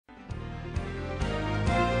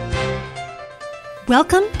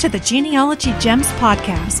Welcome to the Genealogy Gems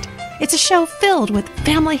Podcast. It's a show filled with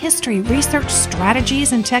family history research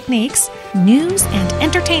strategies and techniques, news and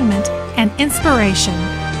entertainment, and inspiration.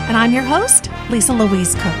 And I'm your host,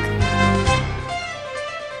 Louise Cooke.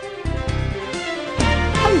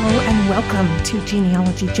 Hello and welcome to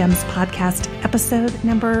Genealogy Gems Podcast, episode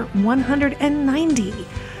number 190.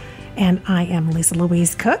 And I am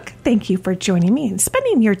Louise Cooke. Thank you for joining me and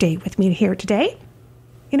spending your day with me here today.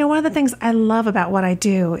 You know, one of the things I love about what I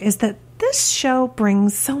do is that this show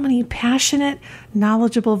brings so many passionate,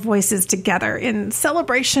 knowledgeable voices together in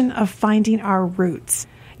celebration of finding our roots.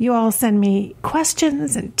 You all send me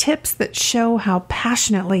questions and tips that show how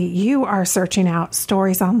passionately you are searching out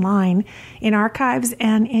stories online, in archives,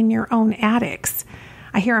 and in your own attics.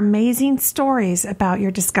 I hear amazing stories about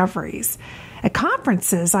your discoveries. At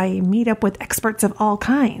conferences, I meet up with experts of all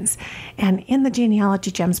kinds. And in the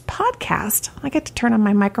Genealogy Gems podcast, I get to turn on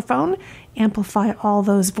my microphone, amplify all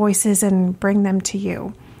those voices, and bring them to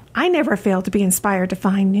you. I never fail to be inspired to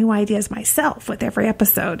find new ideas myself with every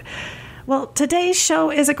episode. Well, today's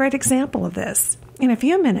show is a great example of this. In a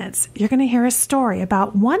few minutes, you're going to hear a story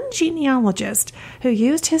about one genealogist who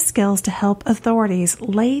used his skills to help authorities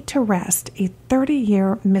lay to rest a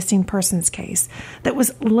 30-year missing persons case that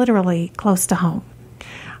was literally close to home.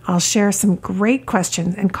 I'll share some great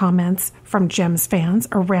questions and comments from Gems fans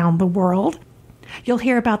around the world. You'll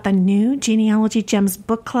hear about the new Genealogy Gems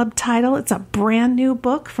Book Club title. It's a brand new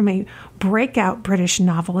book from a breakout British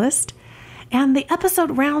novelist. And the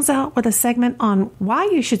episode rounds out with a segment on why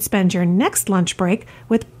you should spend your next lunch break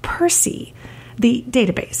with Percy, the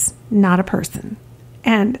database, not a person.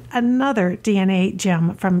 And another DNA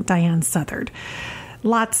gem from Diane Southard.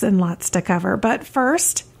 Lots and lots to cover. But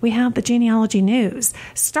first, we have the genealogy news,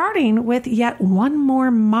 starting with yet one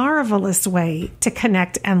more marvelous way to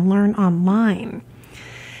connect and learn online.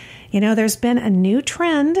 You know, there's been a new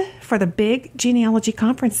trend for the big genealogy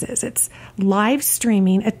conferences. It's live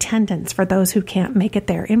streaming attendance for those who can't make it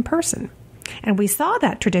there in person. And we saw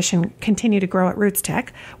that tradition continue to grow at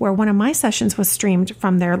RootsTech, where one of my sessions was streamed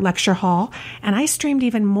from their lecture hall, and I streamed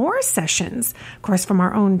even more sessions, of course, from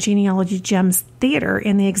our own Genealogy Gems Theater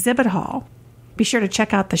in the exhibit hall. Be sure to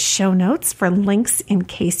check out the show notes for links in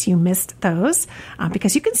case you missed those,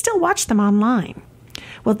 because you can still watch them online.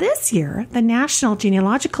 Well, this year, the National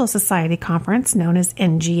Genealogical Society Conference, known as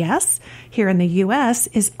NGS, here in the U.S.,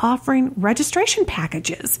 is offering registration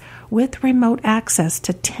packages with remote access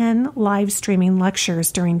to 10 live streaming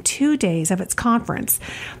lectures during 2 days of its conference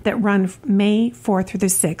that run May 4th through the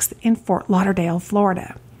 6th in Fort Lauderdale,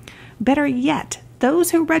 Florida. Better yet,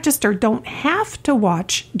 those who register don't have to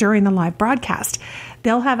watch during the live broadcast.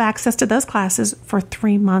 They'll have access to those classes for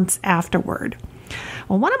 3 months afterward.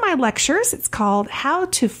 Well, one of my lectures, it's called How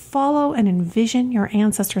to Follow and Envision Your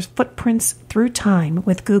Ancestors' Footprints Through Time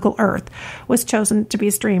with Google Earth, was chosen to be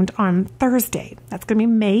streamed on Thursday. That's going to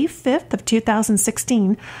be May 5th of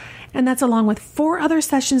 2016. And that's along with 4 other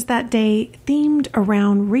sessions that day themed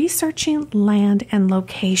around researching land and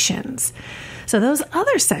locations. So those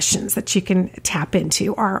other sessions that you can tap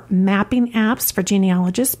into are Mapping Apps for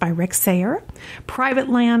Genealogists by Rick Sayer, Private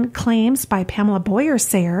Land Claims by Pamela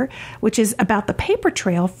Boyer-Sayer, which is about the paper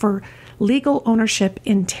trail for legal ownership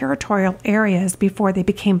in territorial areas before they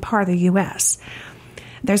became part of the U.S.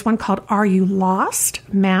 There's one called Are You Lost?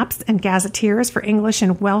 Maps and Gazetteers for English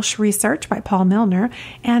and Welsh Research by Paul Milner,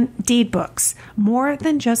 and Deed Books, More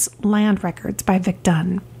Than Just Land Records by Vic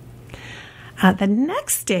Dunn. The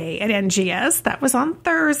next day at NGS, that was on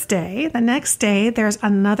Thursday, the next day there's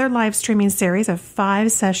another live streaming series of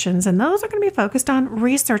 5 sessions, and those are going to be focused on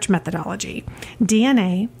research methodology,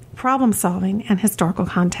 DNA, problem solving, and historical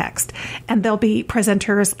context. And there'll be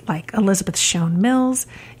presenters like Elizabeth Schoen Mills,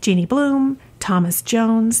 Jeannie Bloom, Thomas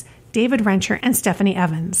Jones, David Rencher, and Stephanie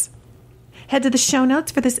Evans. Head to the show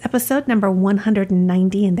notes for this episode, number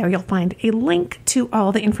 190, and there you'll find a link to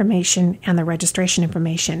all the information and the registration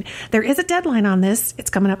information. There is a deadline on this. It's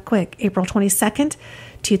coming up quick, April 22nd,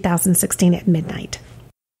 2016 at midnight.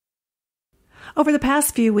 Over the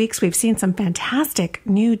past few weeks, we've seen some fantastic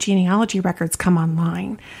new genealogy records come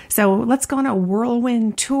online. So let's go on a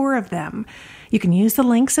whirlwind tour of them. You can use the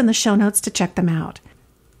links in the show notes to check them out.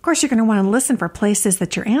 Of course, you're going to want to listen for places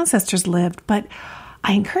that your ancestors lived, but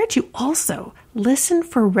I encourage you also listen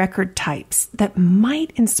for record types that might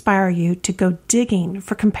inspire you to go digging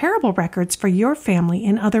for comparable records for your family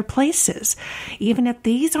in other places. Even if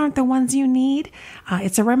these aren't the ones you need,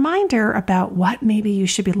 it's a reminder about what maybe you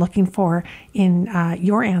should be looking for in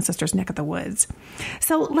your ancestors' neck of the woods.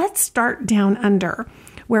 So let's start down under,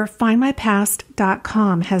 where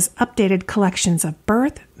FindMyPast.com has updated collections of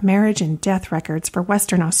birth, marriage, and death records for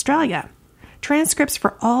Western Australia. Transcripts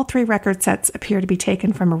for all 3 record sets appear to be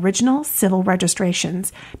taken from original civil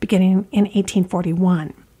registrations beginning in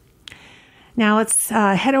 1841. Now let's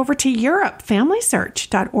head over to Europe.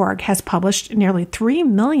 FamilySearch.org has published nearly 3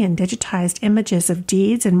 million digitized images of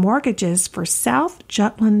deeds and mortgages for South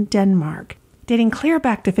Jutland, Denmark, dating clear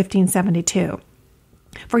back to 1572.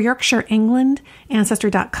 For Yorkshire, England,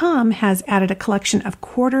 Ancestor.com has added a collection of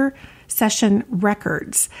quarter session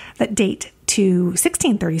records that date to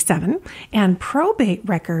 1637 and probate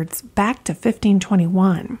records back to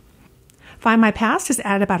 1521. Find My Past has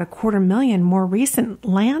added about 250,000 more recent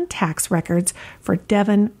land tax records for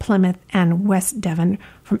Devon, Plymouth, and West Devon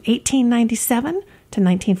from 1897 to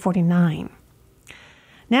 1949.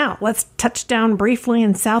 Now, let's touch down briefly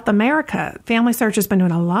in South America. Family Search has been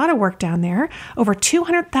doing a lot of work down there. Over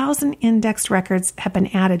 200,000 indexed records have been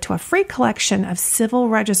added to a free collection of civil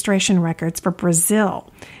registration records for Brazil,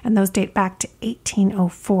 and those date back to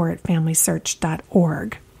 1804 at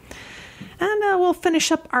FamilySearch.org. And we'll finish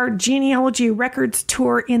up our genealogy records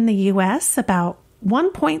tour in the U.S. About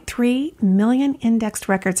 1.3 million indexed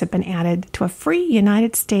records have been added to a free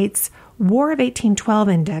United States War of 1812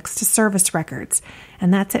 index to service records,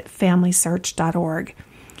 and that's at FamilySearch.org.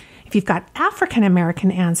 If you've got African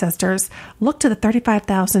American ancestors, look to the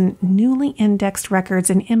 35,000 newly indexed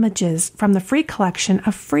records and images from the free collection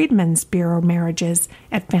of Freedmen's Bureau marriages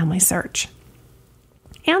at Family Search.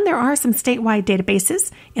 And there are some statewide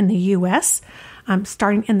databases in the U.S.,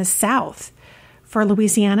 starting in the South. For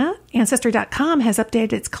Louisiana, Ancestor.com has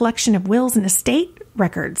updated its collection of wills and estate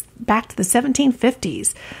records back to the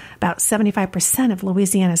 1750s. About 75% of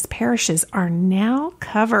Louisiana's parishes are now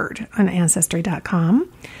covered on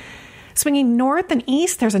Ancestry.com. Swinging north and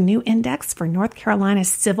east, there's a new index for North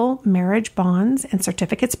Carolina's civil marriage bonds and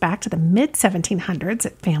certificates back to the mid-1700s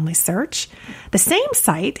at Family Search. The same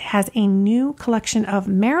site has a new collection of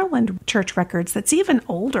Maryland church records that's even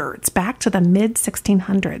older. It's back to the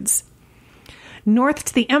mid-1600s. North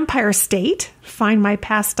to the Empire State,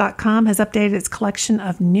 FindMyPast.com has updated its collection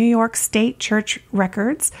of New York State church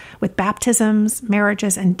records with baptisms,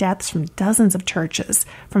 marriages, and deaths from dozens of churches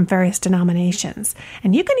from various denominations.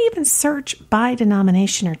 And you can even search by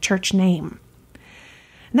denomination or church name.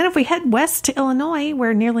 And then if we head west to Illinois,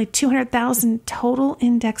 where nearly 200,000 total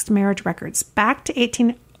indexed marriage records back to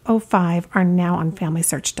 1805 are now on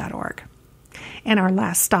FamilySearch.org. And our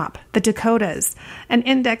last stop, the Dakotas, an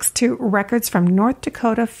index to records from North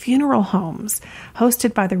Dakota funeral homes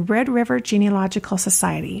hosted by the Red River Genealogical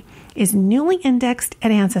Society, is newly indexed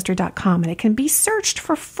at Ancestor.com, and it can be searched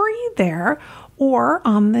for free there or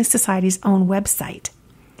on the Society's own website.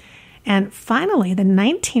 And finally, the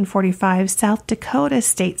 1945 South Dakota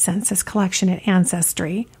State Census collection at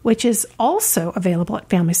Ancestry, which is also available at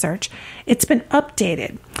Family Search, it's been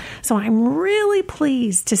updated. So I'm really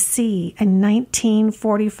pleased to see a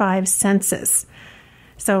 1945 census.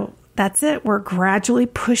 So that's it. We're gradually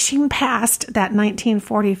pushing past that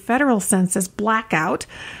 1940 federal census blackout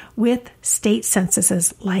with state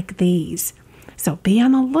censuses like these. So be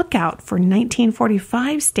on the lookout for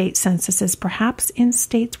 1945 state censuses, perhaps in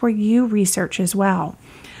states where you research as well.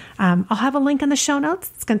 I'll have a link in the show notes.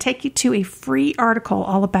 It's going to take you to a free article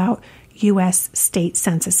all about U.S. state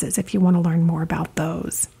censuses if you want to learn more about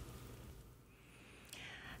those.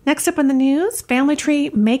 Next up in the news, Family Tree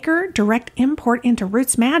Maker direct import into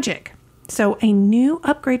Roots Magic. So a new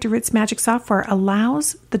upgrade to Roots Magic software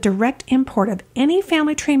allows the direct import of any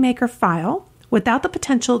Family Tree Maker file without the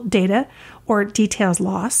potential data or details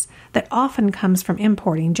loss that often comes from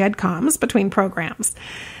importing GEDCOMs between programs.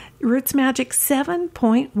 Roots Magic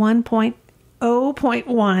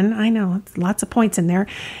 7.1.0.1, I know, it's lots of points in there,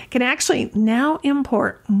 can actually now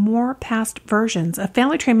import more past versions of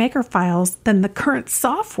Family Tree Maker files than the current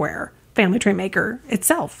software Family Tree Maker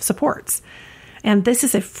itself supports. And this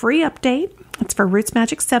is a free update. It's for Roots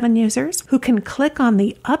Magic 7 users who can click on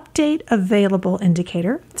the Update Available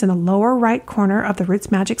indicator. It's in the lower right corner of the Roots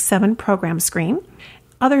Magic 7 program screen.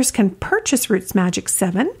 Others can purchase Roots Magic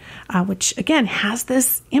 7, which again has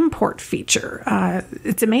this import feature.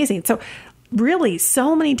 It's amazing. So really,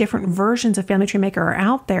 so many different versions of Family Tree Maker are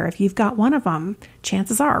out there. If you've got one of them,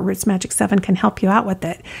 chances are Roots Magic 7 can help you out with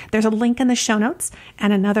it. There's a link in the show notes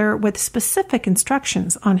and another with specific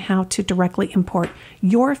instructions on how to directly import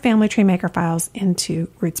your Family Tree Maker files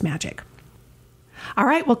into Roots Magic. All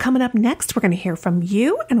right, well, coming up next, we're going to hear from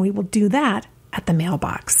you, and we will do that at the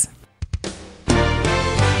mailbox.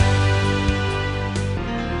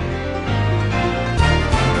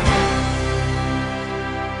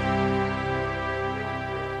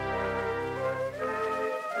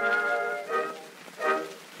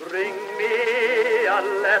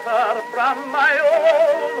 letter from my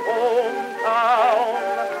old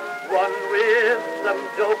hometown. One with some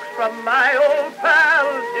jokes from my old pal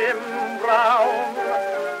Jim Brown.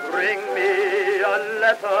 Bring me a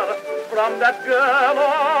letter from that girl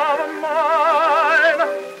of mine,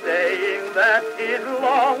 saying that she's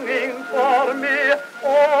longing for me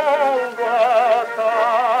all the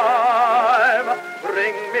time.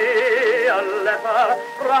 Bring me a letter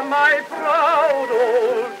from my proud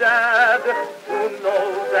old dad, who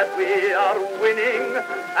knows that we are winning,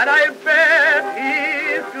 and I bet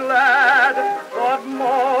he's glad. But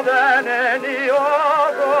more than any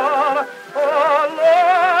other, a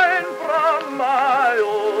line from my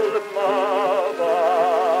old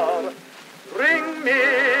mother. Bring me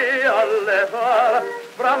a letter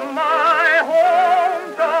from my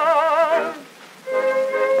hometown.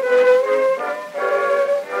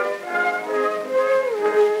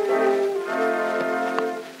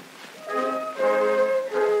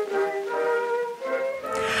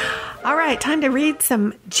 All right, time to read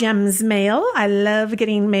some Gems mail. I love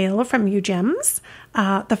getting mail from you, Gems.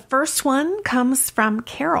 The first one comes from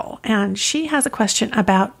Carol, and she has a question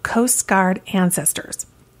about Coast Guard ancestors.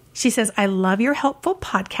 She says, I love your helpful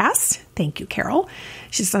podcast. Thank you, Carol.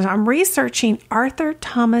 She says, I'm researching Arthur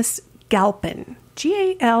Thomas Galpin,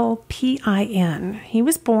 Galpin. He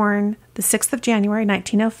was born the 6th of January,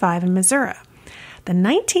 1905 in Missouri. The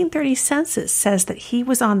 1930 census says that he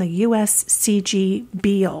was on the USCG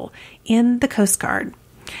Beale in the Coast Guard.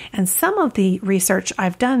 And some of the research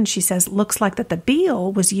I've done, she says, looks like that the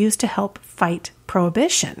Beale was used to help fight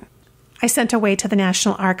Prohibition. I sent away to the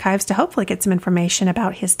National Archives to hopefully get some information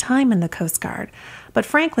about his time in the Coast Guard. But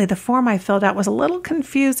frankly, the form I filled out was a little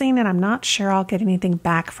confusing, and I'm not sure I'll get anything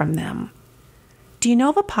back from them. Do you know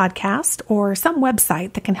of a podcast or some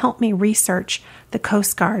website that can help me research the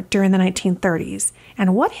Coast Guard during the 1930s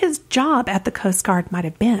and what his job at the Coast Guard might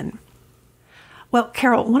have been? Well,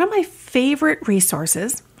 Carol, one of my favorite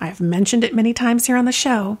resources, I've mentioned it many times here on the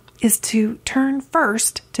show, is to turn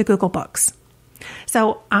first to Google Books.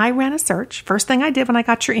 So I ran a search, first thing I did when I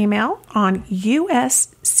got your email, on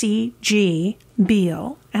USCG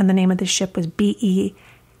Beale, and the name of the ship was Beale.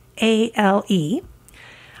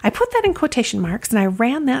 I put that in quotation marks, and I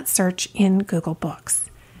ran that search in Google Books.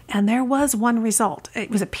 And there was one result. It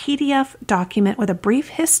was a PDF document with a brief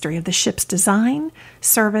history of the ship's design,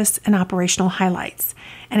 service, and operational highlights.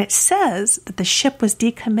 And it says that the ship was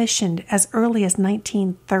decommissioned as early as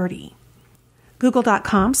 1930.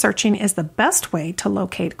 Google.com searching is the best way to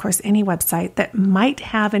locate, of course, any website that might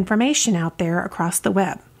have information out there across the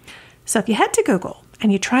web. So if you head to Google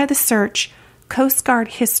and you try the search Coast Guard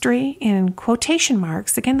history in quotation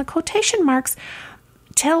marks, again, the quotation marks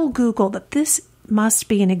tell Google that this must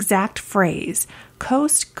be an exact phrase,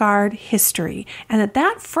 Coast Guard history, and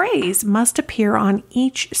that phrase must appear on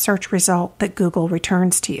each search result that Google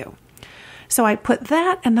returns to you. So I put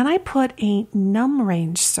that, and then I put a num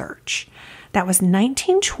range search. That was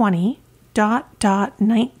 1920 ...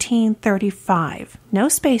 1935. No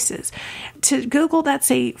spaces. To Google, that's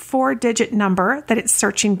a 4-digit number that it's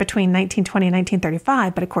searching between 1920 and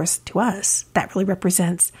 1935. But of course, to us, that really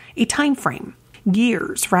represents a time frame,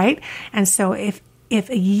 years, right? And so if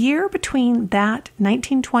a year between that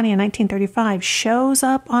 1920 and 1935 shows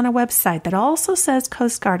up on a website that also says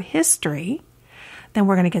Coast Guard history, then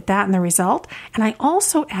we're going to get that in the result. And I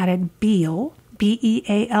also added Beale,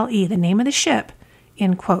 Beale, the name of the ship,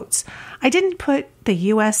 in quotes. I didn't put the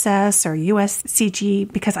USS or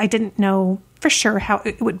USCG because I didn't know for sure how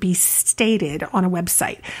it would be stated on a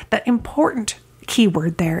website. The important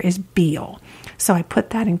keyword there is Beale. So I put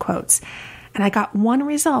that in quotes. And I got one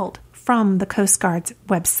result from the Coast Guard's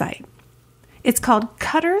website. It's called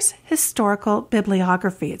Cutter's Historical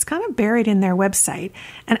Bibliography. It's kind of buried in their website.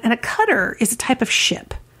 And a cutter is a type of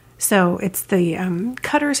ship. So it's the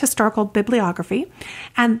Cutter's Historical Bibliography.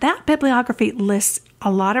 And that bibliography lists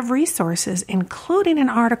a lot of resources, including an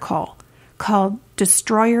article called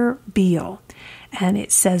Destroyer Beale. And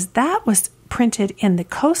it says that was printed in the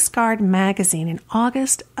Coast Guard magazine in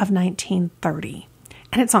August of 1930.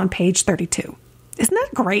 And it's on page 32. Isn't that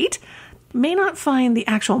great? You may not find the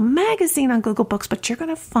actual magazine on Google Books, but you're going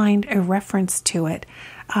to find a reference to it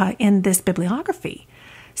in this bibliography.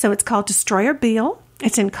 So it's called Destroyer Beale.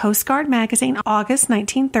 It's in Coast Guard magazine, August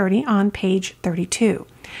 1930, on page 32.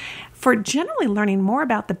 For generally learning more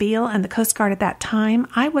about the Beale and the Coast Guard at that time,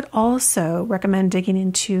 I would also recommend digging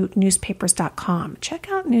into newspapers.com. Check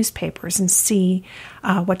out newspapers and see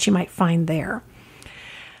what you might find there.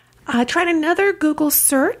 Tried another Google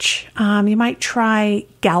search. You might try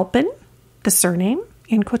Galpin, the surname,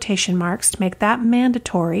 in quotation marks, to make that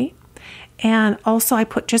mandatory. And also I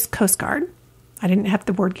put just Coast Guard. I didn't have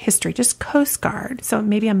the word history, just Coast Guard. So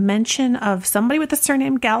maybe a mention of somebody with the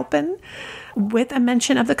surname Galpin with a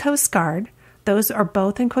mention of the Coast Guard. Those are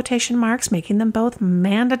both in quotation marks, making them both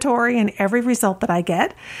mandatory in every result that I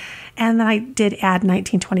get. And then I did add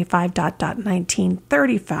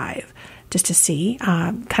 1925 just to see,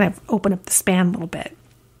 kind of open up the span a little bit.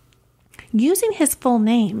 Using his full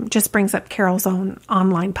name just brings up Carol's own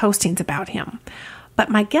online postings about him. But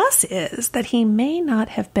my guess is that he may not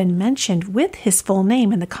have been mentioned with his full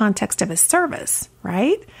name in the context of his service,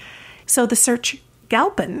 right? So the search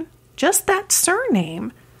Galpin, just that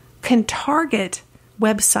surname, can target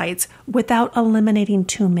websites without eliminating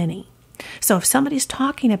too many. So if somebody's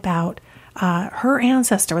talking about her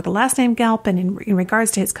ancestor with the last name Galpin in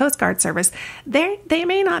regards to his Coast Guard service, they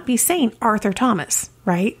may not be saying Arthur Thomas,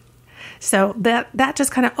 right? So that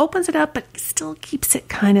just kind of opens it up, but still keeps it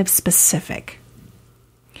kind of specific.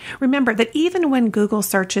 Remember that even when Google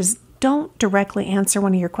searches don't directly answer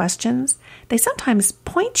one of your questions, they sometimes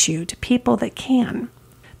point you to people that can.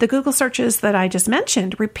 The Google searches that I just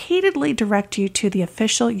mentioned repeatedly direct you to the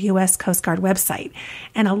official U.S. Coast Guard website,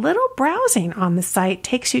 and a little browsing on the site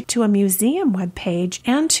takes you to a museum webpage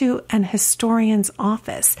and to an historian's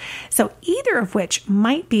office. So either of which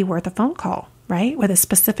might be worth a phone call, right, with a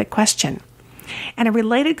specific question. And a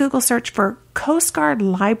related Google search for Coast Guard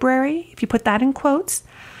Library, if you put that in quotes,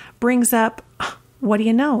 brings up, what do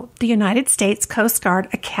you know, the United States Coast Guard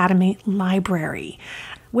Academy Library,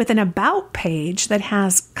 with an about page that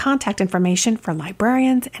has contact information for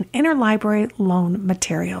librarians and interlibrary loan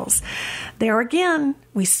materials. There again,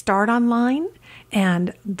 we start online,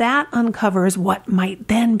 and that uncovers what might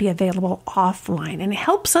then be available offline, and it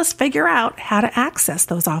helps us figure out how to access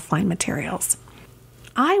those offline materials.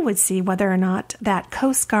 I would see whether or not that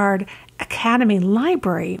Coast Guard Academy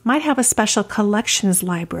Library might have a special collections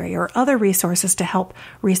library or other resources to help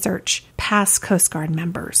research past Coast Guard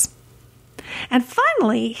members. And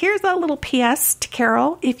finally, here's a little PS to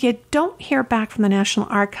Carol. If you don't hear back from the National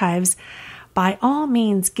Archives, by all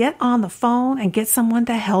means, get on the phone and get someone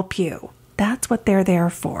to help you. That's what they're there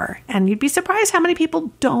for. And you'd be surprised how many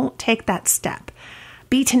people don't take that step.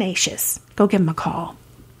 Be tenacious. Go give them a call.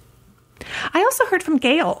 I also heard from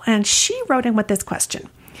Gail, and she wrote in with this question.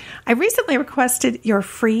 I recently requested your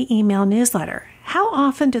free email newsletter. How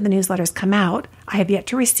often do the newsletters come out? I have yet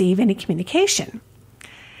to receive any communication.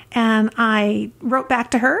 And I wrote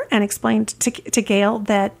back to her and explained to Gail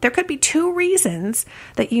that there could be two reasons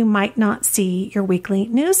that you might not see your weekly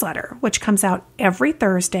newsletter, which comes out every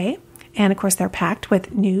Thursday. And of course, they're packed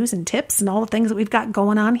with news and tips and all the things that we've got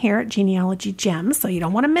going on here at Genealogy Gems, so you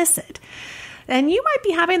don't want to miss it. And you might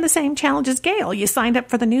be having the same challenge as Gail. You signed up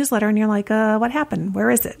for the newsletter and you're like, what happened? Where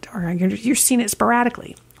is it? Or you're seeing it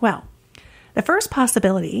sporadically. Well, the first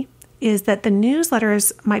possibility is that the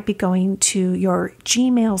newsletters might be going to your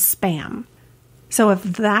Gmail spam. So if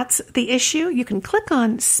that's the issue, you can click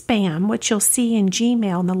on spam, which you'll see in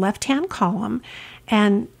Gmail in the left-hand column,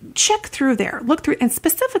 and check through there. Look through, and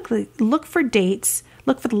specifically look for dates.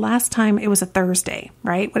 Look for the last time it was a Thursday,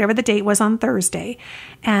 right? Whatever the date was on Thursday.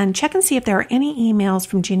 And check and see if there are any emails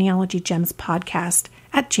from Genealogy Gems Podcast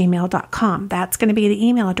at gmail.com. That's going to be the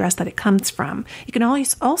email address that it comes from. You can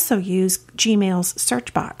always also use Gmail's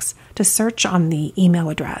search box to search on the email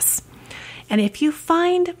address. And if you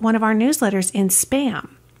find one of our newsletters in spam,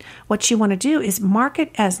 what you want to do is mark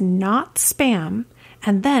it as not spam,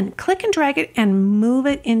 and then click and drag it and move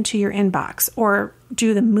it into your inbox, or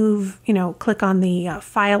do the move, click on the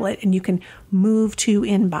file it and you can move to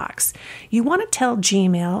inbox. You want to tell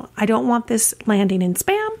Gmail, I don't want this landing in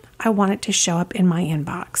spam. I want it to show up in my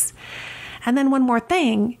inbox. And then one more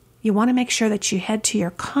thing, you want to make sure that you head to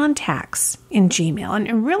your contacts in Gmail.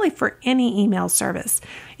 And really for any email service,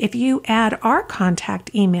 if you add our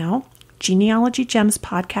contact email,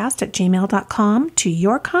 genealogygemspodcast at gmail.com, to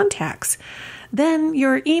your contacts, then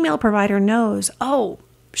your email provider knows, oh,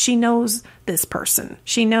 she knows this person.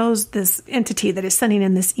 She knows this entity that is sending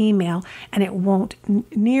in this email, and it won't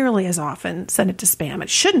nearly as often send it to spam. It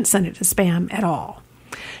shouldn't send it to spam at all.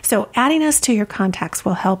 So adding us to your contacts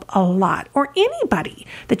will help a lot, or anybody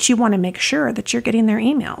that you want to make sure that you're getting their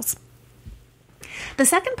emails. The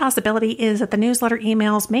second possibility is that the newsletter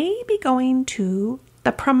emails may be going to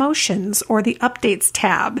the promotions or the updates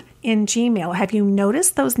tab in Gmail. Have you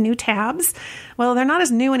noticed those new tabs? Well, they're not as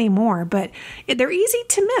new anymore, but they're easy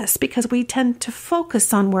to miss because we tend to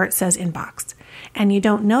focus on where it says inbox. And you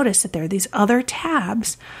don't notice that there are these other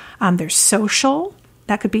tabs. There's social.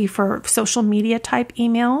 That could be for social media type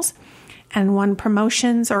emails. And one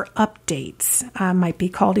promotions or updates might be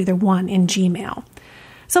called either one in Gmail.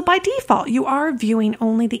 So by default, you are viewing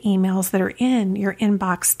only the emails that are in your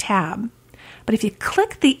inbox tab. But if you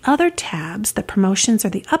click the other tabs, the promotions or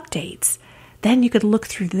the updates, then you could look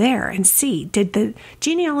through there and see, did the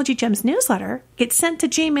Genealogy Gems newsletter get sent to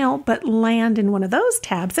Gmail but land in one of those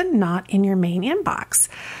tabs and not in your main inbox?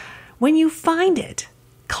 When you find it,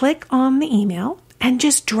 click on the email and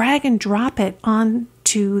just drag and drop it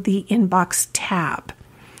onto the inbox tab.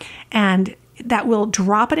 And that will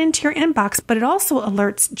drop it into your inbox, but it also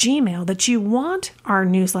alerts Gmail that you want our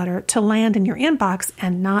newsletter to land in your inbox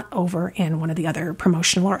and not over in one of the other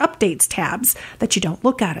promotional or updates tabs that you don't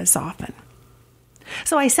look at as often.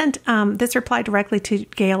 So I sent this reply directly to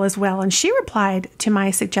Gail as well, and she replied to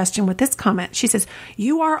my suggestion with this comment. She says,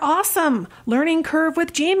 "You are awesome! Learning curve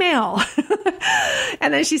with Gmail."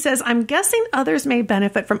 And then she says, "I'm guessing others may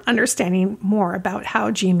benefit from understanding more about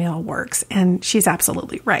how Gmail works." And she's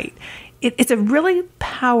absolutely right. It's a really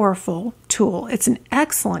powerful tool. It's an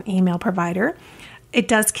excellent email provider. It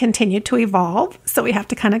does continue to evolve, so we have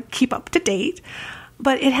to kind of keep up to date.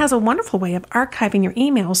 But it has a wonderful way of archiving your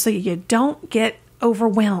emails so you don't get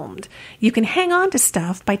overwhelmed. You can hang on to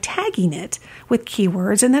stuff by tagging it with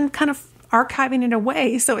keywords and then kind of archiving it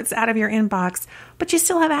away so it's out of your inbox, but you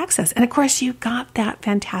still have access. And of course, you got that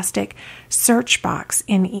fantastic search box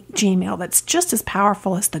in Gmail that's just as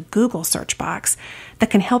powerful as the Google search box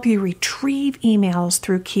that can help you retrieve emails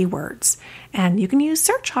through keywords. And you can use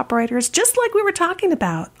search operators just like we were talking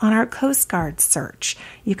about on our Coast Guard search.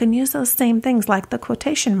 You can use those same things like the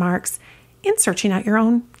quotation marks in searching out your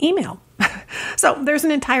own email. So there's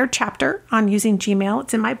an entire chapter on using Gmail.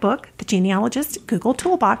 It's in my book, The Genealogist Google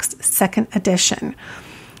Toolbox, 2nd edition.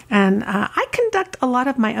 And I conduct a lot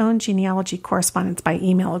of my own genealogy correspondence by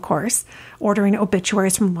email, of course, ordering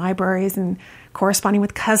obituaries from libraries and corresponding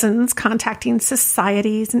with cousins, contacting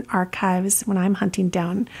societies and archives when I'm hunting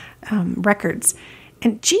down records.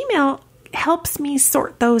 And Gmail helps me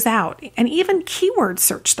sort those out and even keyword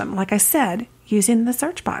search them, like I said, using the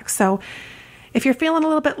search box. So if you're feeling a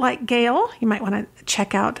little bit like Gail, you might want to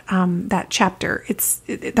check out that chapter.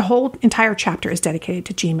 The whole entire chapter is dedicated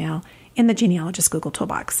to Gmail in the Genealogist Google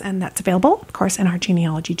Toolbox, and that's available, of course, in our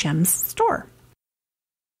Genealogy Gems store.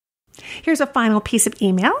 Here's a final piece of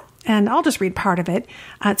email, and I'll just read part of it.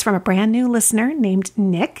 It's from a brand new listener named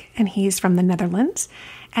Nick, and he's from the Netherlands.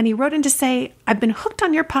 And he wrote in to say, "I've been hooked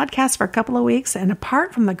on your podcast for a couple of weeks, and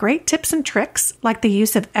apart from the great tips and tricks, like the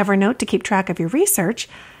use of Evernote to keep track of your research,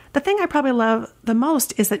 the thing I probably love the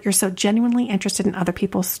most is that you're so genuinely interested in other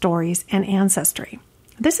people's stories and ancestry.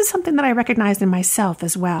 This is something that I recognized in myself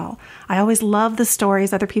as well. I always love the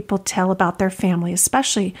stories other people tell about their family,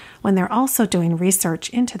 especially when they're also doing research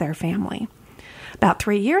into their family. About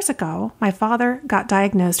 3 years ago, my father got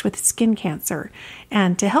diagnosed with skin cancer,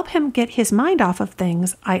 and to help him get his mind off of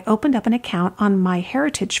things, I opened up an account on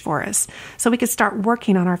MyHeritage for us so we could start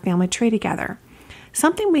working on our family tree together.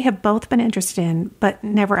 Something we have both been interested in, but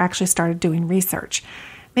never actually started doing research.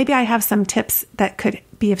 Maybe I have some tips that could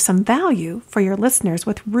be of some value for your listeners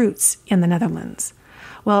with roots in the Netherlands."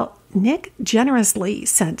 Well, Nick generously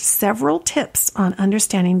sent several tips on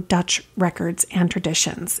understanding Dutch records and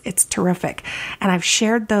traditions. It's terrific. And I've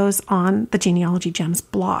shared those on the Genealogy Gems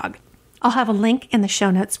blog. I'll have a link in the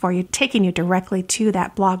show notes for you, taking you directly to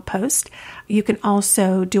that blog post. You can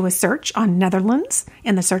also do a search on Netherlands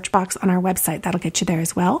in the search box on our website. That'll get you there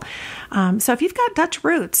as well. So if you've got Dutch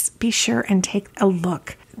roots, be sure and take a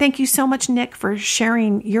look. Thank you so much, Nick, for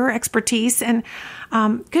sharing your expertise. And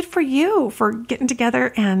good for you for getting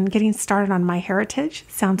together and getting started on MyHeritage.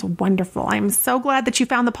 Sounds wonderful. I'm so glad that you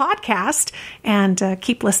found the podcast, and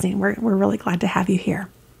keep listening. We're really glad to have you here.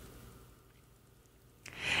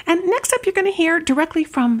 And next up, you're going to hear directly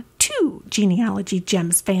from 2 Genealogy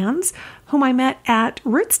Gems fans whom I met at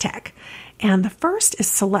RootsTech. And the first is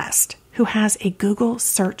Celeste, who has a Google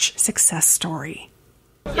search success story.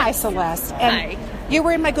 Hi, Celeste. And Hi. You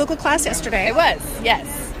were in my Google class yesterday. It was, yes.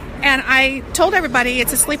 And I told everybody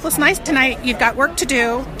it's a sleepless night tonight. You've got work to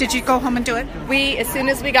do. Did you go home and do it? As soon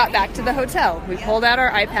as we got back to the hotel, we pulled out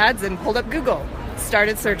our iPads and pulled up Google.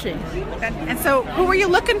 Started searching. And so who were you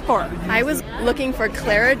looking for? I was looking for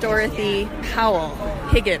Clara Dorothy Powell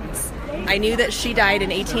Higgins. I knew that she died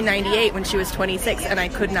in 1898 when she was 26, and I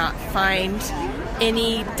could not find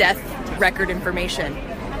any death record information.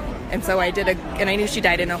 And so I knew she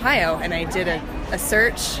died in Ohio, and I did a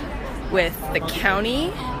search with the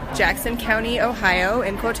county, Jackson County, Ohio,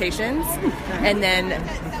 in quotations, and then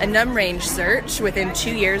a num range search within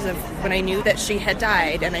 2 years of when I knew that she had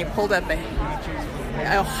died, and I pulled up a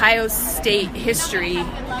Ohio State history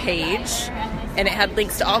page, and it had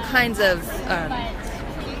links to all kinds of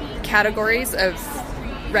categories of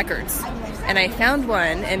records. And I found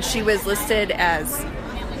one, and she was listed as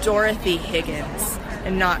Dorothy Higgins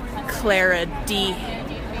and not Clara D.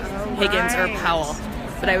 Higgins or Powell.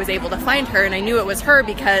 But I was able to find her, and I knew it was her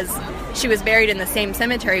because she was buried in the same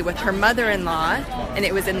cemetery with her mother-in-law, and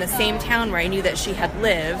it was in the same town where I knew that she had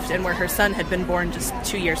lived and where her son had been born just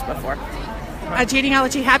 2 years before. A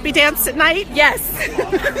genealogy happy dance at night? Yes.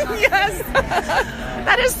 Yes.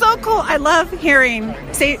 That is so cool. I love hearing.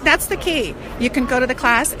 See, that's the key. You can go to the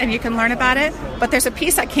class and you can learn about it, but there's a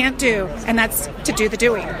piece I can't do, and that's to do the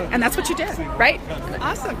doing. And that's what you did. Right.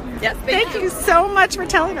 Awesome. Yes. Thank you so much for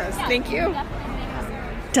telling us. Thank you.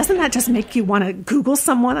 Doesn't that just make you want to Google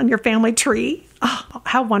someone on your family tree? Oh,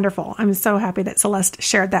 how wonderful. I'm so happy that Celeste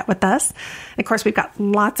shared that with us. And of course, we've got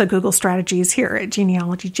lots of Google strategies here at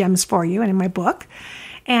Genealogy Gems for you and in my book.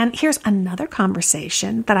 And here's another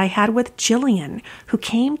conversation that I had with Jillian, who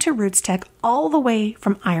came to RootsTech all the way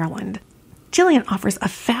from Ireland. Jillian offers a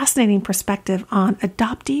fascinating perspective on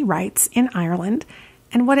adoptee rights in Ireland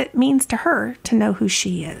and what it means to her to know who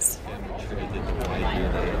she is.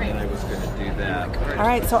 All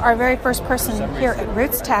right, so our very first person here at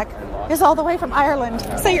RootsTech is all the way from Ireland.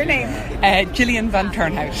 Say your name. Gillian Van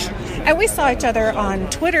Turnhout. And we saw each other on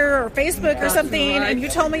Twitter or Facebook or something, and you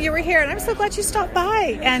told me you were here, and I'm so glad you stopped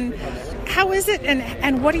by. And how is it,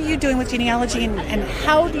 and what are you doing with genealogy, and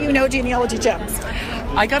how do you know Genealogy Gems?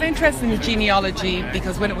 I got interested in genealogy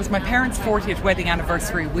because when it was my parents' 40th wedding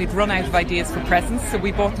anniversary, we'd run out of ideas for presents, so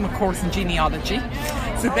we bought them a course in genealogy.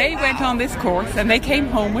 So they went on this course and they came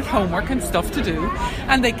home with homework and stuff to do,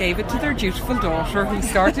 and they gave it to their dutiful daughter, who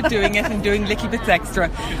started doing it and doing little bits extra.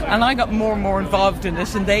 And I got more and more involved in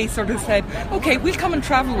it, and they sort of said, okay, we'll come and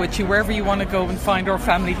travel with you wherever you want to go and find our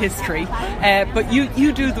family history, but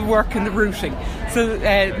you do the work and the routing. So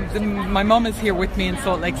my mum is here with me in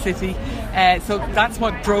Salt Lake City, so that's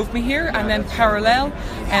what drove me here. And then parallel,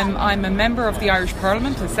 I'm a member of the Irish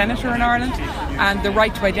Parliament, a senator in Ireland, and the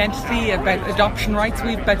right to identity, about adoption rights.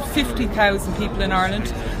 We've about 50,000 people in Ireland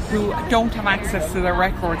who don't have access to their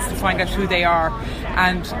records to find out who they are.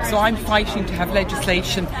 And so I'm fighting to have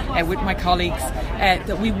legislation with my colleagues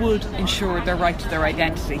that we would ensure their right to their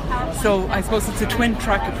identity. So I suppose it's a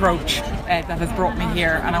twin-track approach that has brought me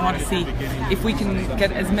here, and I want to see if we can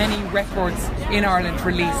get as many records in Ireland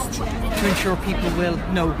released to ensure people will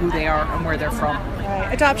know who they are and where they're from.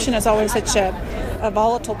 Right. Adoption is always such a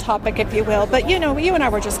volatile topic, if you will. But, you know, you and I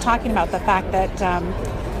were just talking about the fact that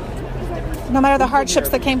no matter the hardships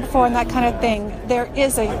that came before and that kind of thing, there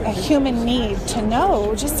is a human need to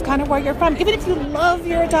know just kind of where you're from. Even if you love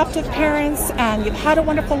your adoptive parents and you've had a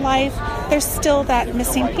wonderful life, there's still that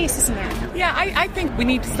missing piece, isn't there? Yeah, I think we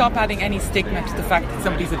need to stop adding any stigma to the fact that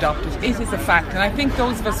somebody's adopted. It is a fact, and I think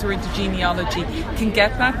those of us who are into genealogy can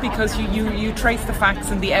get that because you trace the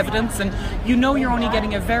facts and the evidence, and you know you're only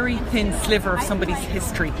getting a very thin sliver of somebody's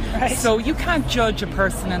history. Right. So you can't judge a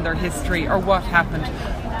person and their history or what happened.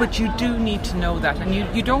 But you do need to know that, and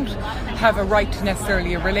you don't have a right to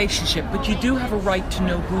necessarily a relationship, but you do have a right to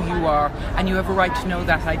know who you are, and you have a right to know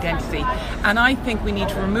that identity. And I think we need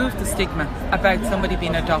to remove the stigma about somebody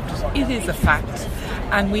being adopted. It is a fact,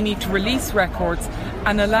 and we need to release records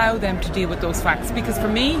and allow them to deal with those facts. Because for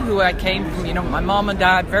me, who I came from, you know, my mom and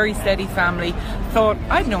dad, very steady family, thought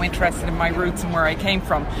I had no interest in my roots and where I came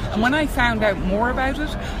from. And when I found out more about it,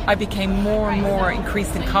 I became more and more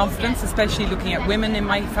increased in confidence, especially looking at women in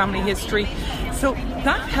my family history. So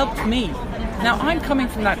that helped me. Now, I'm coming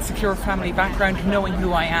from that secure family background, knowing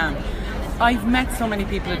who I am. I've met so many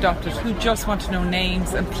people adopted who just want to know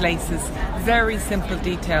names and places, very simple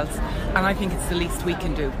details, and I think it's the least we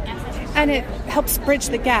can do. And it helps bridge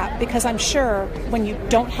the gap, because I'm sure when you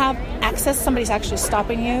don't have access, somebody's actually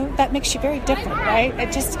stopping you. That makes you very different, right?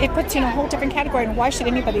 It puts you in a whole different category. And why should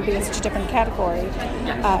anybody be in such a different category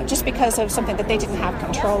just because of something that they didn't have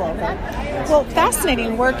control over? Well,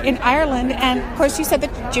 fascinating work in Ireland. And of course, you said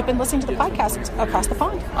that you've been listening to the podcast across the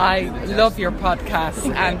pond. I love your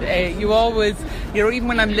podcast, and you always, you know, even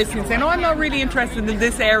when I'm listening, saying, "Oh, I'm not really interested in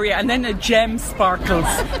this area," and then a gem sparkles,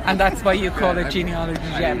 and that's why you call it Genealogy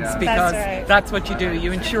Gems, because that's what you do.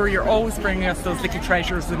 You ensure you're always bringing us those little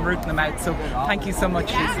treasures and rooting them out. So thank you so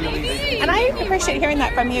much, Louise. And I appreciate hearing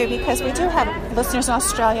that from you, because we do have listeners in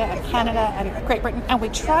Australia and Canada and Great Britain, and we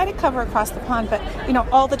try to cover across the pond, but, you know,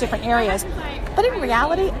 all the different areas. But in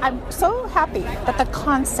reality, I'm so happy that the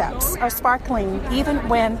concepts are sparkling, even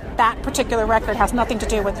when that particular record has nothing to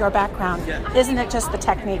do with your background. Isn't it just the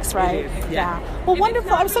techniques, right? Yeah. Well,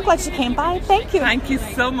 wonderful. I'm so glad you came by. Thank you. Thank you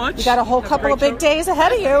so much. You got a whole couple of big days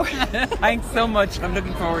ahead of you. Thanks so much. I'm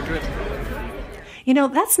looking forward to it. You know,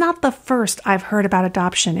 that's not the first I've heard about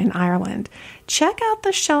adoption in Ireland. Check out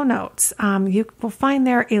the show notes. You will find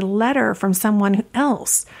there a letter from someone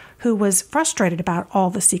else who was frustrated about all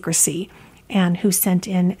the secrecy. and who sent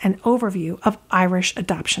in an overview of Irish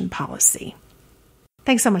adoption policy.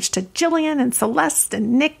 Thanks so much to Jillian and Celeste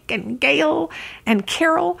and Nick and Gail and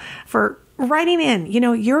Carol for writing in. You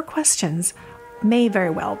know, your questions may very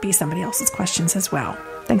well be somebody else's questions as well.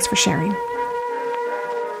 Thanks for sharing.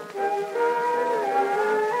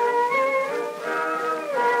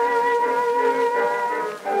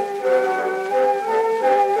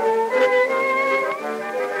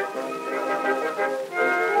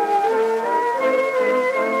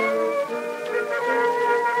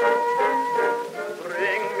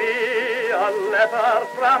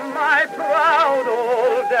 From my proud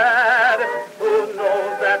old dad, who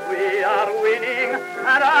knows that we are winning,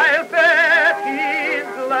 and I'll bet he's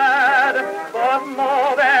glad. But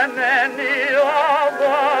more than any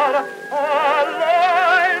other, a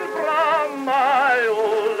line from my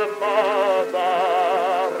old mother.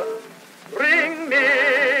 Bring me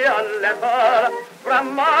a letter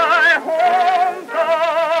from my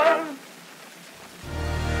hometown.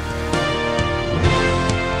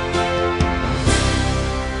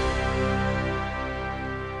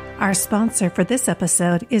 Our sponsor for this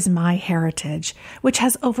episode is MyHeritage, which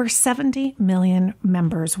has over 70 million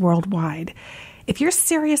members worldwide. If you're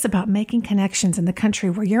serious about making connections in the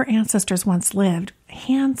country where your ancestors once lived,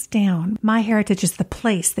 hands down, MyHeritage is the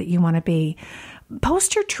place that you want to be.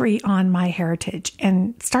 Post your tree on MyHeritage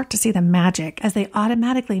and start to see the magic as they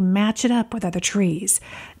automatically match it up with other trees,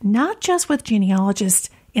 not just with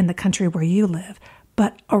genealogists in the country where you live,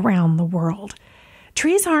 but around the world.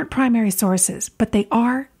 Trees aren't primary sources, but they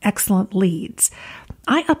are excellent leads.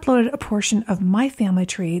 I uploaded a portion of my family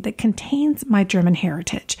tree that contains my German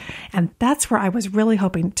heritage, and that's where I was really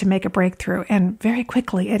hoping to make a breakthrough, and very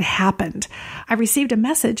quickly it happened. I received a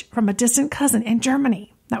message from a distant cousin in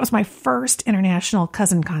Germany. That was my first international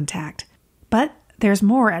cousin contact. But there's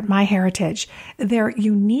more at MyHeritage. Their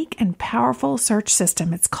unique and powerful search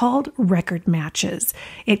system, it's called Record Matches.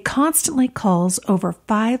 It constantly culls over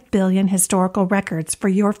 5 billion historical records for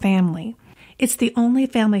your family. It's the only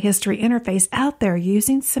family history interface out there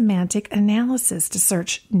using semantic analysis to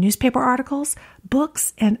search newspaper articles,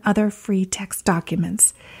 books, and other free text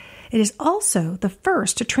documents. It is also the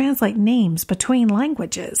first to translate names between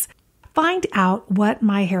languages. Find out what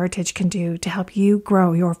MyHeritage can do to help you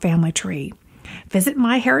grow your family tree. Visit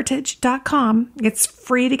myheritage.com. It's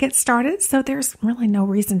free to get started, so there's really no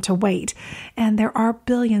reason to wait. And there are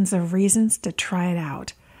billions of reasons to try it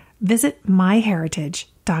out. Visit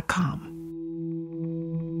myheritage.com.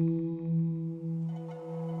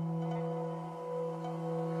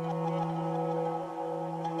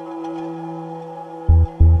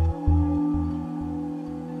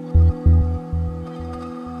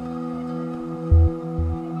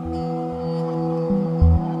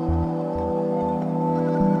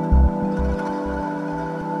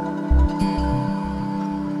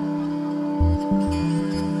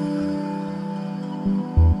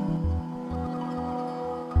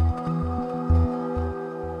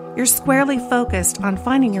 You're squarely focused on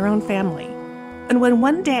finding your own family. And when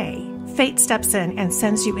one day fate steps in and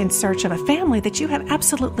sends you in search of a family that you have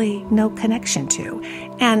absolutely no connection to,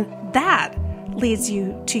 and that leads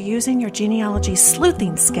you to using your genealogy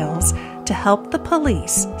sleuthing skills to help the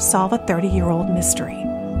police solve a 30-year-old mystery.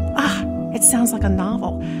 It sounds like a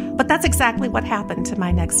novel, but that's exactly what happened to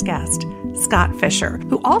my next guest, Scott Fisher,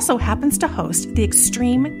 who also happens to host the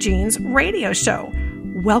Extreme Genes radio show.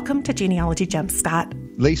 Welcome to Genealogy Gems, Scott.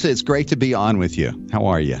 Lisa, it's great to be on with you. How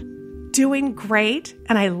are you? Doing great.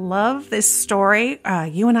 And I love this story.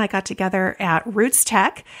 You and I got together at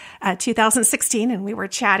RootsTech 2016, and we were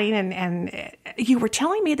chatting, and you were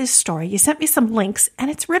telling me this story. You sent me some links,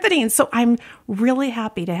 and it's riveting. So I'm really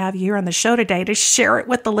happy to have you here on the show today to share it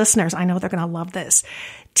with the listeners. I know they're going to love this.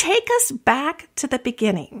 Take us back to the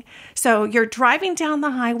beginning. So you're driving down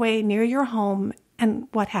the highway near your home, and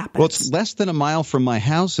what happens? Well, it's less than a mile from my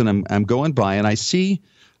house, and I'm going by, and I see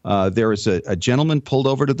there is a gentleman pulled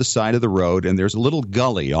over to the side of the road, and there's a little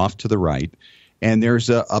gully off to the right, and there's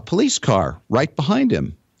a police car right behind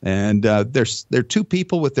him. And there are two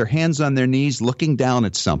people with their hands on their knees looking down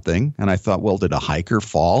at something. And I thought, well, did a hiker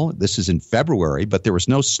fall? This is in February, but there was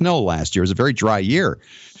no snow last year. It was a very dry year.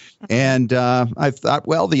 And I thought,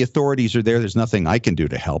 well, the authorities are there. There's nothing I can do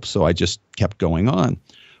to help. So I just kept going on.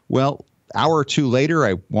 Well, hour or two later,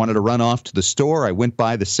 I wanted to run off to the store. I went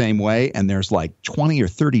by the same way, and there's like 20 or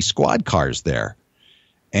 30 squad cars there.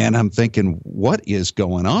 And I'm thinking, what is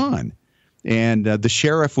going on? And the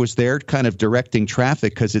sheriff was there kind of directing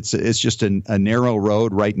traffic because it's just a narrow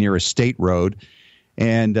road right near a state road.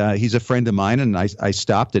 And he's a friend of mine, and I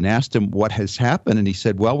stopped and asked him what has happened. And he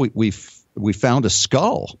said, well, we found a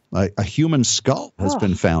skull, a human skull has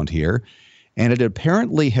been found here. and it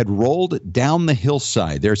apparently had rolled down the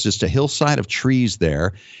hillside. There's just a hillside of trees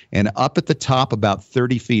there, and up at the top, about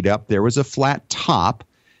 30 feet up, there was a flat top,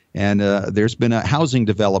 and there's been a housing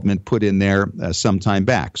development put in there some time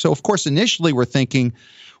back. So, of course, initially we're thinking,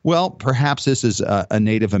 well, perhaps this is a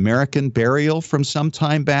Native American burial from some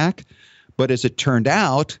time back, but as it turned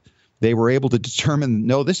out, they were able to determine,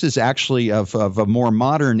 no, this is actually of a more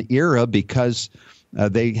modern era because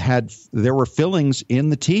there were fillings in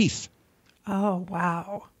the teeth. Oh,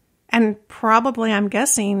 wow. And probably, I'm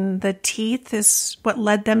guessing, the teeth is what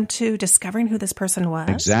led them to discovering who this person was?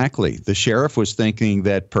 Exactly. The sheriff was thinking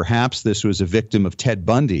that perhaps this was a victim of Ted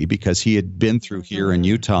Bundy because he had been through here in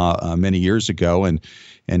Utah many years ago and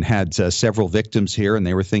had several victims here, and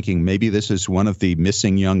they were thinking maybe this is one of the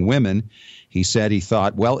missing young women. He said he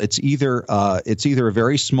thought, well, it's either a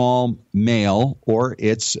very small male or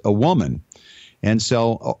it's a woman. And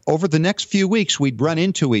so over the next few weeks, we'd run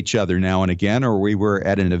into each other now and again, or we were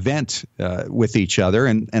at an event with each other,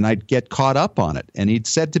 and I'd get caught up on it. And he'd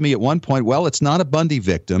said to me at one point, well, it's not a Bundy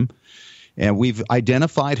victim, and we've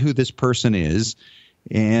identified who this person is,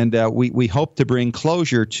 and we hope to bring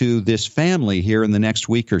closure to this family here in the next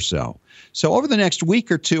week or so. So over the next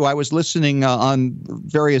week or two, I was listening on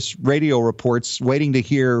various radio reports, waiting to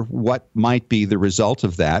hear what might be the result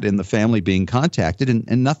of that and the family being contacted,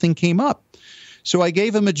 and nothing came up. So I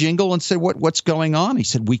gave him a jingle and said, what's going on? He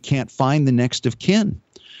said, we can't find the next of kin.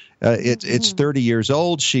 It's 30 years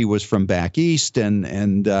old. She was from back east.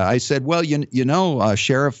 And I said, well, you know,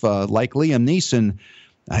 Sheriff, like Liam Neeson,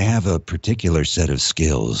 I have a particular set of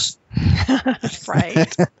skills.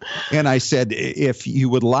 Right. And I said, if you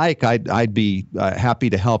would like, I'd be happy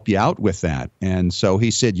to help you out with that. And so he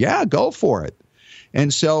said, yeah, go for it.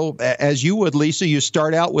 And so as you would, Lisa, you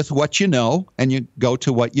start out with what you know and you go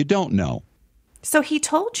to what you don't know. So he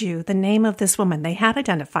told you the name of this woman. They had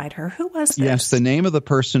identified her. Who was this? Yes, the name of the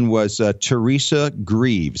person was Teresa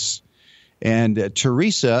Greaves. And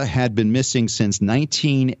Teresa had been missing since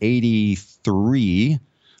 1983.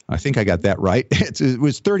 I think I got that right. It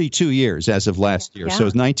was 32 years as of last year. Yeah. So it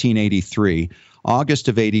was 1983, August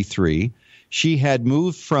of 83. She had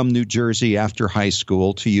moved from New Jersey after high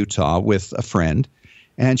school to Utah with a friend.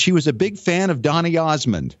 And she was a big fan of Donny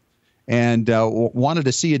Osmond. And wanted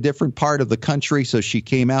to see a different part of the country, so she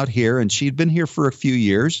came out here, and she'd been here for a few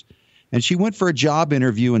years. And she went for a job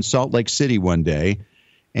interview in Salt Lake City one day,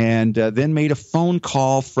 and then made a phone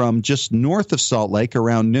call from just north of Salt Lake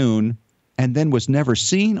around noon, and then was never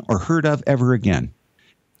seen or heard of ever again.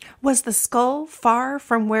 Was the skull far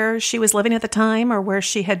from where she was living at the time or where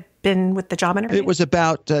she had been with the job interview? It was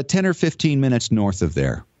about 10 or 15 minutes north of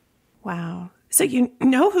there. Wow. So you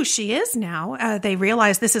know who she is now. They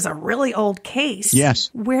realize this is a really old case. Yes.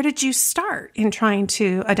 Where did you start in trying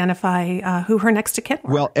to identify who her next of kin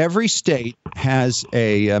were? Well, every state has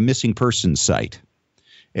a missing person site.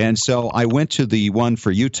 And so I went to the one for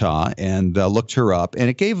Utah and looked her up, and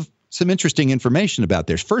it gave some interesting information about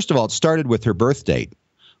this. First of all, it started with her birth date,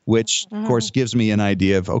 which, of course, gives me an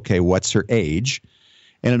idea of, okay, what's her age?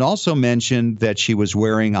 And it also mentioned that she was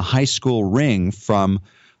wearing a high school ring from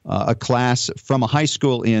a class from a high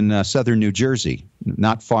school in southern New Jersey,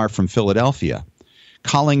 not far from Philadelphia,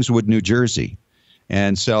 Collingswood, New Jersey.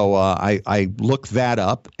 And so I looked that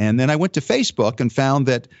up, and then I went to Facebook and found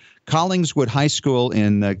that Collingswood High School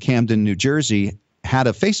in Camden, New Jersey, had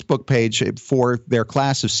a Facebook page for their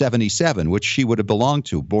class of 77, which she would have belonged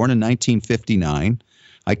to, born in 1959.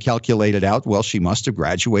 I calculated out, well, she must have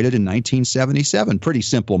graduated in 1977. Pretty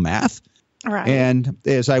simple math. Right. And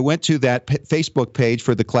as I went to that Facebook page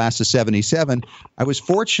for the class of 77, I was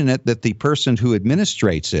fortunate that the person who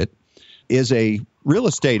administrates it is a real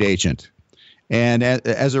estate agent. And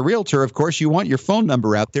as a realtor, of course, you want your phone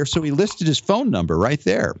number out there. So he listed his phone number right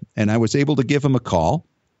there. And I was able to give him a call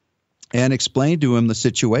and explain to him the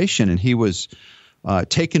situation. And he was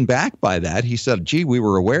taken back by that. He said, gee, we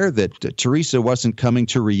were aware that Teresa wasn't coming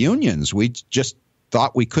to reunions. We just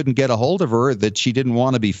thought we couldn't get a hold of her, that she didn't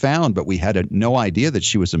want to be found, but we had no idea that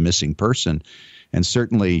she was a missing person, and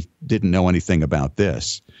certainly didn't know anything about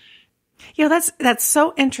this. You know, that's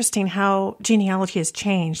so interesting how genealogy has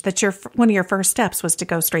changed, that one of your first steps was to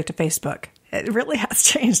go straight to Facebook. It really has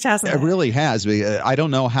changed, hasn't it? It really has. I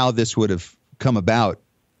don't know how this would have come about,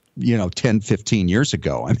 10, 15 years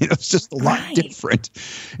ago. I mean, it's just a lot different.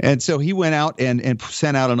 And so he went out and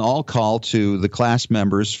sent out an all call to the class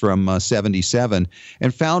members from 77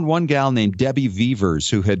 and found one gal named Debbie Vevers,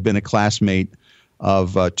 who had been a classmate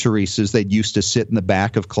of Teresa's. They'd used to sit in the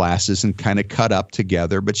back of classes and kind of cut up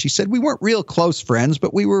together. But she said, we weren't real close friends,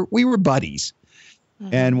 but we were buddies.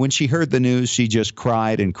 And when she heard the news, she just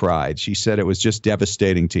cried and cried. She said it was just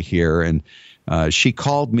devastating to hear. And she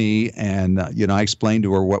called me and, I explained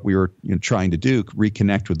to her what we were trying to do,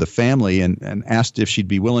 reconnect with the family, and asked if she'd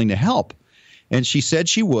be willing to help. And she said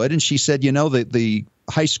she would. And she said, the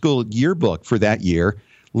high school yearbook for that year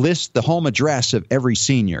lists the home address of every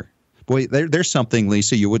senior. Boy, there's something,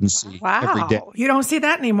 Lisa, you wouldn't see every day. You don't see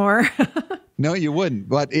that anymore. No, you wouldn't.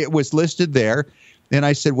 But it was listed there. And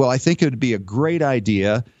I said, well, I think it would be a great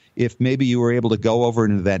idea if maybe you were able to go over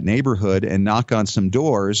into that neighborhood and knock on some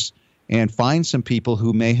doors and find some people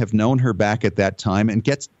who may have known her back at that time and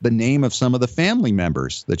get the name of some of the family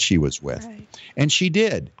members that she was with. Right. And she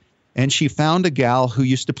did. And she found a gal who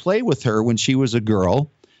used to play with her when she was a girl.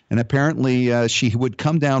 And apparently she would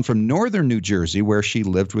come down from northern New Jersey, where she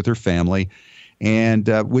lived with her family, and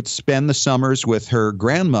would spend the summers with her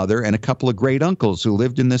grandmother and a couple of great uncles who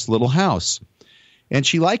lived in this little house. And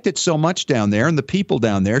she liked it so much down there and the people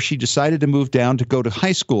down there, she decided to move down to go to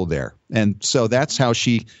high school there. And so that's how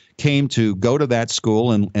she came to go to that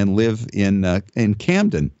school and live in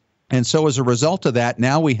Camden. And so as a result of that,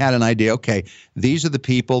 now we had an idea, okay, these are the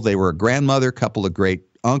people. They were a grandmother, a couple of great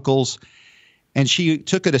uncles. And she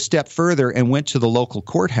took it a step further and went to the local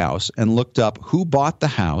courthouse and looked up who bought the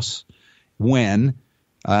house, when,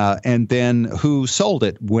 and then who sold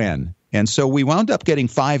it when. And so we wound up getting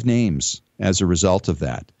 5 names as a result of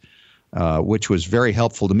that, which was very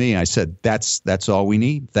helpful to me. I said, that's all we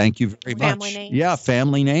need. Thank you very much. Family names. Yeah,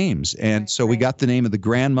 family names. And so we got the name of the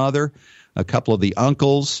grandmother, a couple of the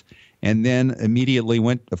uncles, and then immediately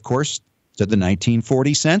went, of course, to the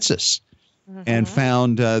 1940 census and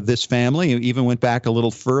found this family. Even went back a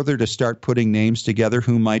little further to start putting names together,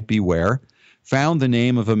 who might be where. Found the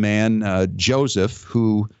name of a man, Joseph,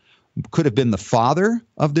 who could have been the father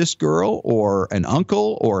of this girl or an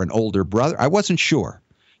uncle or an older brother. I wasn't sure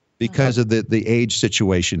because of the age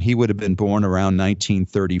situation. He would have been born around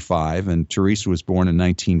 1935, and Teresa was born in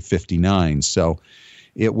 1959. So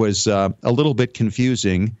it was a little bit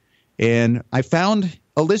confusing. And I found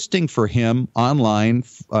a listing for him online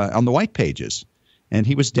on the white pages. And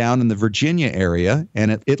he was down in the Virginia area,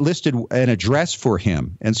 and it listed an address for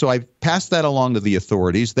him. And so I passed that along to the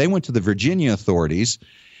authorities. They went to the Virginia authorities,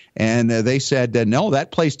 and they said, no,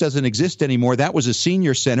 that place doesn't exist anymore. That was a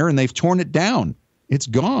senior center, and they've torn it down. It's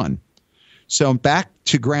gone. So back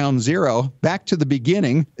to ground zero, back to the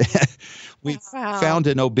beginning. We found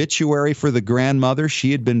an obituary for the grandmother.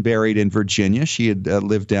 She had been buried in Virginia. She had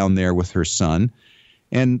lived down there with her son.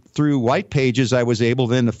 And through white pages, I was able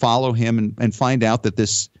then to follow him and find out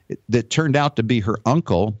that turned out to be her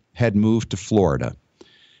uncle had moved to Florida.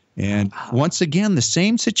 And once again, the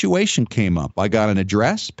same situation came up. I got an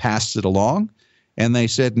address, passed it along, and they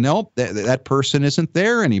said, nope, that person isn't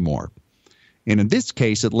there anymore. And in this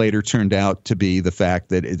case, it later turned out to be the fact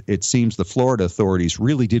that it seems the Florida authorities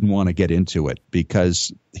really didn't want to get into it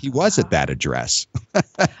because he was at that address.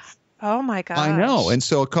 Oh, my gosh. I know. And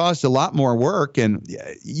so it caused a lot more work. And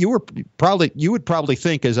you would probably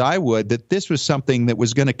think, as I would, that this was something that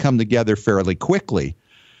was going to come together fairly quickly.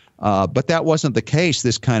 But that wasn't the case.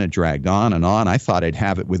 This kind of dragged on and on. I thought I'd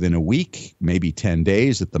have it within a week, maybe 10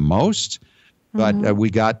 days at the most. But we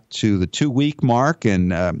got to the 2-week mark,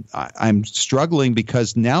 and I'm struggling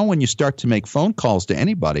because now when you start to make phone calls to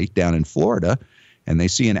anybody down in Florida and they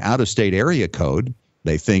see an out-of-state area code,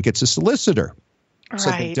 they think it's a solicitor. Right.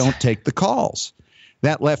 So they don't take the calls.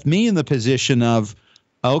 That left me in the position of,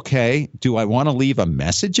 okay, do I want to leave a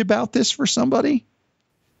message about this for somebody?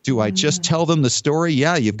 Do I just tell them the story?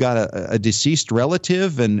 Yeah, you've got a deceased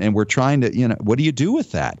relative, and we're trying to, what do you do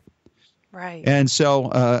with that? Right. And so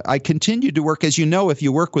I continued to work. As you know, if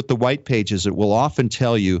you work with the white pages, it will often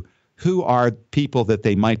tell you who are people that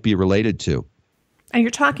they might be related to. And you're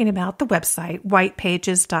talking about the website,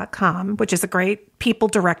 whitepages.com, which is a great people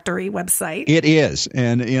directory website. It is.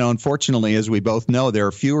 And, unfortunately, as we both know, there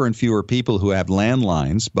are fewer and fewer people who have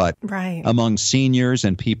landlines. But among seniors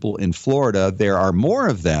and people in Florida, there are more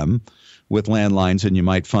of them with landlines than you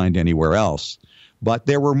might find anywhere else. But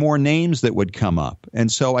there were more names that would come up. And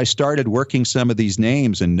so I started working some of these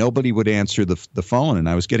names, and nobody would answer the phone. And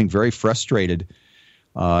I was getting very frustrated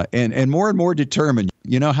and more determined.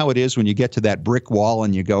 You know how it is when you get to that brick wall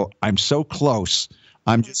and you go, I'm so close.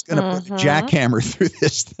 I'm just going to put a jackhammer through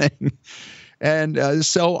this thing. And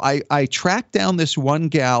so I tracked down this one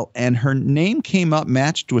gal, and her name came up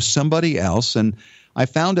matched with somebody else. And I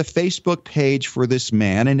found a Facebook page for this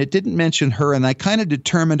man, and it didn't mention her. And I kind of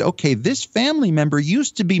determined, okay, this family member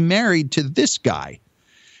used to be married to this guy.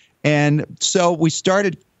 And so we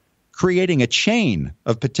started creating a chain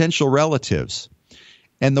of potential relatives.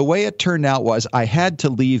 And the way it turned out was I had to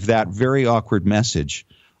leave that very awkward message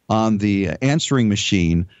on the answering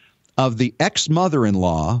machine of the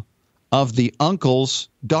ex-mother-in-law of the uncle's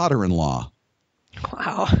daughter-in-law.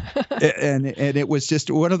 Wow. and it was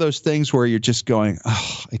just one of those things where you're just going,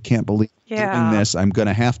 oh, I can't believe doing this. I'm going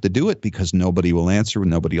to have to do it because nobody will answer.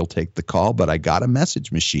 Nobody will take the call. But I got a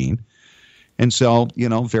message machine. And so,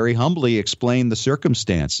 very humbly explained the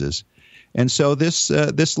circumstances. And so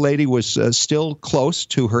this lady was still close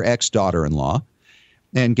to her ex-daughter-in-law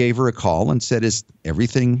and gave her a call and said, is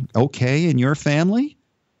everything okay in your family?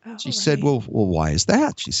 She said, well, why is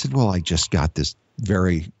that? She said, well, I just got this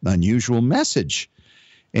very unusual message.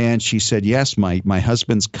 And she said, yes, my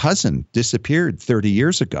husband's cousin disappeared 30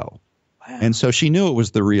 years ago. Wow. And so she knew it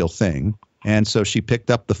was the real thing. And so she picked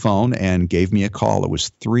up the phone and gave me a call. It was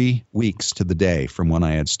 3 weeks to the day from when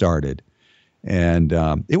I had started. And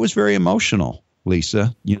it was very emotional,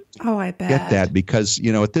 Lisa. I bet. Get that because,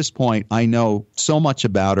 at this point, I know so much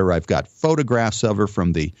about her. I've got photographs of her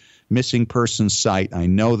from the missing persons site. I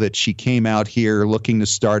know that she came out here looking to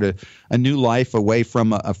start a new life away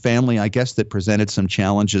from a family, I guess, that presented some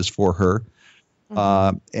challenges for her.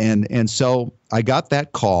 And so I got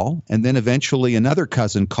that call. And then eventually another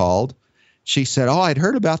cousin called. She said, I'd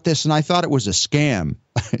heard about this and I thought it was a scam.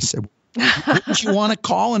 I said, wouldn't you want to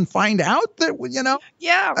call and find out that,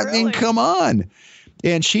 Yeah, really. I mean, come on.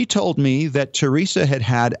 And she told me that Teresa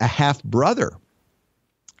had a half brother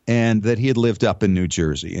and that he had lived up in New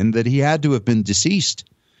Jersey and that he had to have been deceased.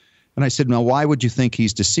 And I said, now, why would you think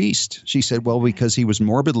he's deceased? She said, well, because he was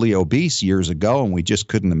morbidly obese years ago and we just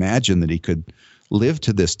couldn't imagine that he could live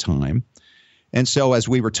to this time. And so as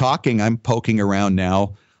we were talking, I'm poking around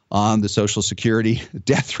now on the Social Security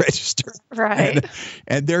death register. Right.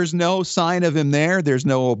 And there's no sign of him there. There's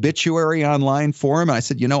no obituary online for him. I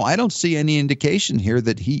said, I don't see any indication here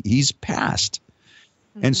that he's passed.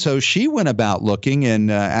 Mm-hmm. And so she went about looking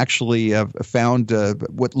and actually found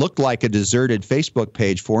what looked like a deserted Facebook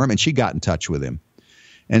page for him, and she got in touch with him.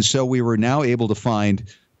 And so we were now able to find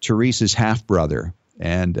Teresa's half-brother.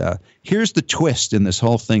 And here's the twist in this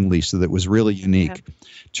whole thing, Lisa, that was really unique. Yeah.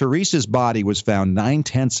 Teresa's body was found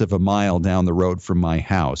 9/10 of a mile down the road from my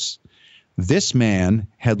house. This man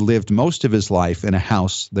had lived most of his life in a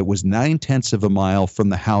house that was 9/10 of a mile from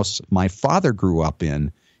the house my father grew up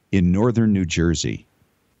in northern New Jersey.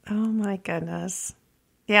 Oh, my goodness.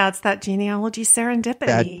 Yeah, it's that genealogy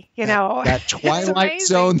serendipity, That Twilight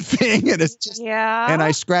Zone thing. And it's just, and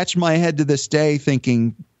I scratch my head to this day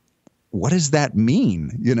thinking, what does that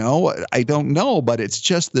mean? I don't know, but it's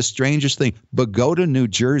just the strangest thing. Bogota, New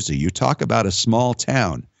Jersey, you talk about a small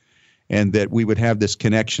town, and that we would have this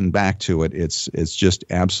connection back to it. It's just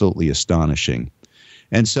absolutely astonishing.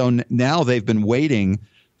 And so now they've been waiting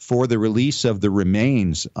for the release of the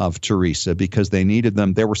remains of Teresa because they needed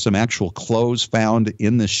them. There were some actual clothes found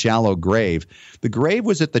in the shallow grave. The grave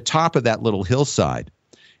was at the top of that little hillside.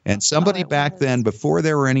 And somebody back then, before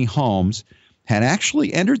there were any homes, had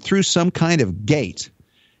actually entered through some kind of gate.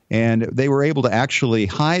 And they were able to actually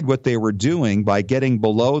hide what they were doing by getting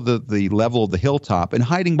below the level of the hilltop and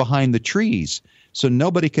hiding behind the trees. So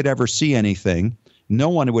nobody could ever see anything. No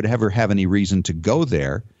one would ever have any reason to go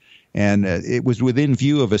there. And it was within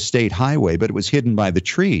view of a state highway, but it was hidden by the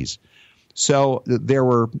trees. So there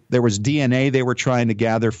was DNA they were trying to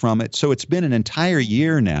gather from it. So it's been an entire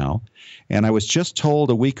year now. And I was just told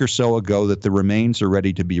a week or so ago that the remains are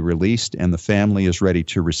ready to be released and the family is ready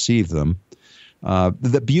to receive them.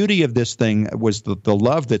 The beauty of this thing was the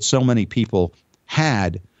love that so many people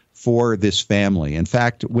had for this family. In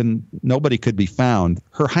fact, when nobody could be found,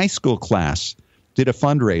 her high school class did a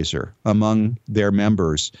fundraiser among their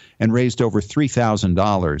members and raised over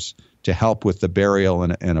 $3,000 to help with the burial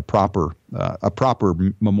and a proper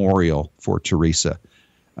memorial for Teresa,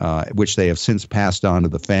 which they have since passed on to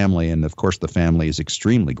the family. And, of course, the family is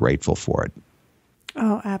extremely grateful for it.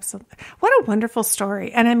 Oh, absolutely. What a wonderful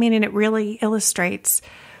story. And it really illustrates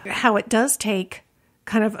how it does take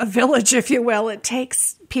kind of a village, if you will. It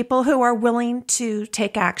takes people who are willing to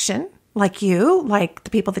take action, like you, like the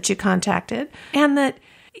people that you contacted, and that,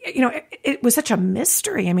 it was such a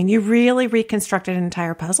mystery. You really reconstructed an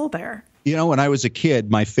entire puzzle there. When I was a kid,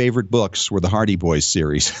 my favorite books were the Hardy Boys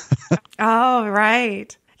series. Oh,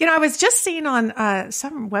 right. I was just seeing on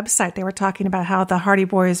some website, they were talking about how the Hardy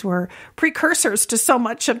Boys were precursors to so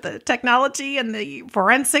much of the technology and the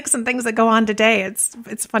forensics and things that go on today.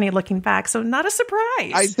 It's funny looking back. So not a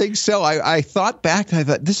surprise. I think so. I thought back, I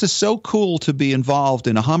thought, this is so cool to be involved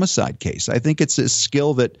in a homicide case. I think it's a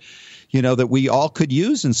skill that, that we all could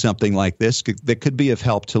use in something like this that could be of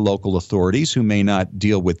help to local authorities who may not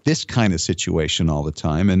deal with this kind of situation all the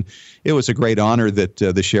time. And it was a great honor that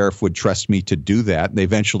the sheriff would trust me to do that. They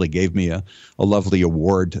eventually gave me a lovely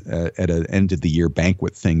award at an end of the year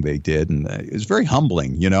banquet thing they did. And it was very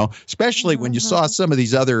humbling, especially when you saw some of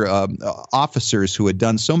these other officers who had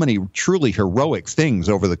done so many truly heroic things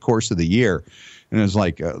over the course of the year. And it was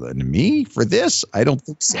like, me for this? I don't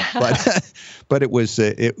think so. But it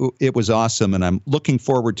was awesome. And I'm looking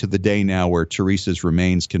forward to the day now where Teresa's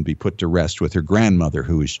remains can be put to rest with her grandmother,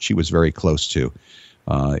 who she was very close to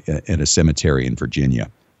in a cemetery in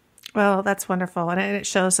Virginia. Well, that's wonderful. And it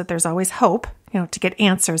shows that there's always hope, to get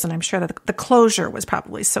answers. And I'm sure that the closure was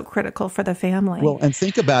probably so critical for the family. Well, and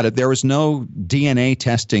think about it. There was no DNA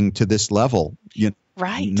testing to this level,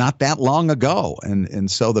 right, not that long ago. And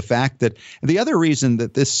so the fact that the other reason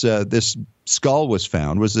that this skull was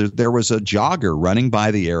found was that there was a jogger running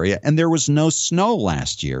by the area and there was no snow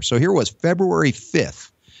last year. So here was February 5th.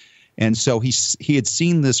 And so he had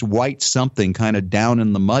seen this white something kind of down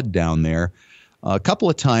in the mud down there a couple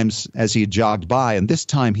of times as he had jogged by. And this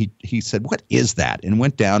time he said, "What is that?" and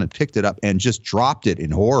went down and picked it up and just dropped it in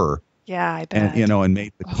horror. Yeah, I bet. And, and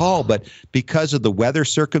made the call. But because of the weather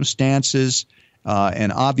circumstances,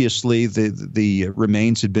 and obviously the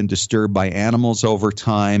remains had been disturbed by animals over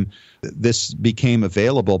time, this became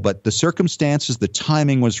available. But the circumstances, the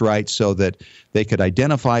timing was right so that they could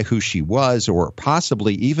identify who she was or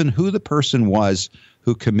possibly even who the person was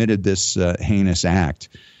who committed this heinous act.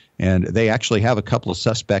 And they actually have a couple of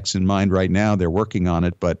suspects in mind right now. They're working on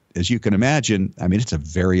it. But as you can imagine, it's a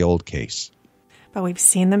very old case. But we've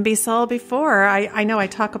seen them be solved before. I know I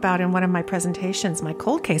talk about in one of my presentations, my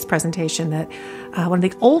cold case presentation, that one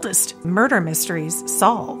of the oldest murder mysteries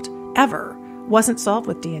solved ever wasn't solved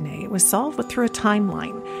with DNA. It was solved through a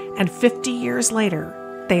timeline. And 50 years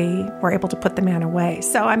later, they were able to put the man away.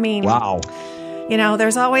 So, wow.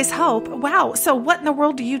 There's always hope. Wow. So what in the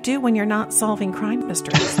world do you do when you're not solving crime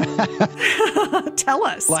mysteries? Tell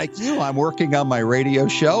us. Like you, I'm working on my radio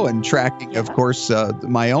show and tracking, of course,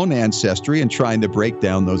 my own ancestry and trying to break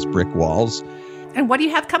down those brick walls. And what do you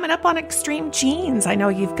have coming up on Extreme Genes? I know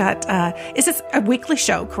you've got, is this a weekly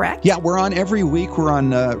show, correct? Yeah, we're on every week. We're on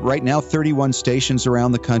right now 31 stations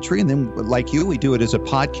around the country. And then like you, we do it as a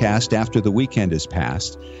podcast after the weekend has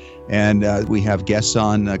passed. And we have guests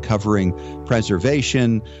on covering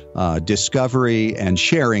preservation, discovery, and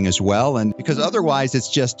sharing as well. And because otherwise it's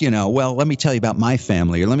just, let me tell you about my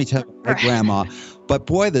family or let me tell you about my grandma. But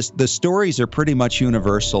boy, the stories are pretty much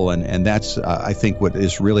universal. And that's, I think, what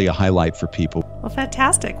is really a highlight for people. Well,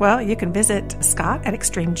 fantastic. Well, you can visit Scott at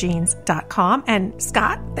extremegenes.com. And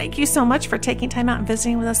Scott, thank you so much for taking time out and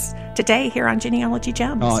visiting with us today here on Genealogy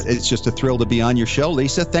Gems. Oh, it's just a thrill to be on your show,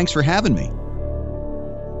 Lisa. Thanks for having me.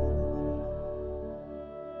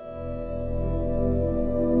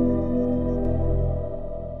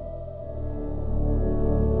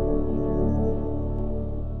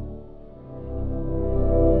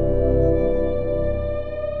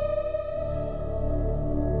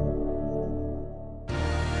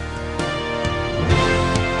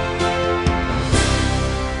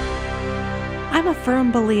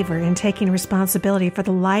 Firm believer in taking responsibility for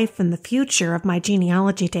the life and the future of my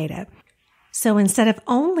genealogy data. So instead of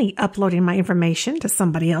only uploading my information to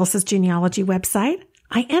somebody else's genealogy website,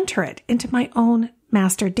 I enter it into my own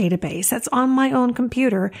master database that's on my own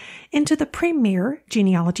computer into the premier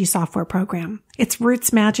genealogy software program. It's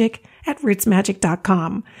Roots Magic at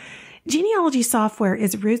rootsmagic.com. Genealogy software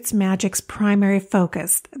is Roots Magic's primary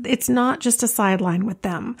focus. It's not just a sideline with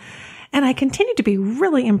them. And I continue to be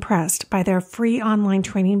really impressed by their free online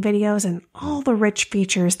training videos and all the rich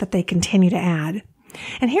features that they continue to add.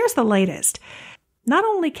 And here's the latest. Not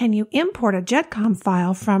only can you import a GEDCOM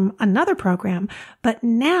file from another program, but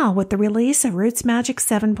now with the release of Roots Magic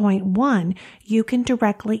 7.1, you can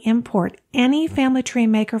directly import any Family Tree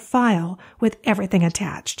Maker file with everything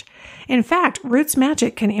attached. In fact, Roots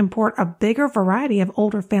Magic can import a bigger variety of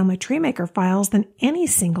older Family Tree Maker files than any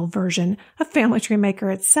single version of Family Tree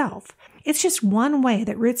Maker itself. It's just one way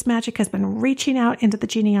that Roots Magic has been reaching out into the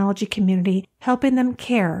genealogy community, helping them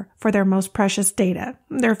care for their most precious data,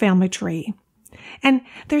 their family tree. And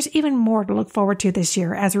there's even more to look forward to this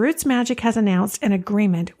year, as Roots Magic has announced an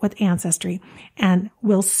agreement with Ancestry and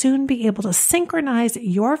will soon be able to synchronize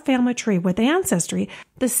your family tree with Ancestry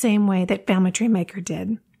the same way that Family Tree Maker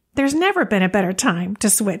did. There's never been a better time to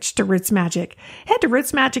switch to Roots Magic. Head to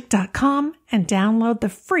rootsmagic.com and download the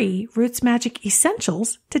free Roots Magic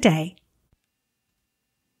Essentials today.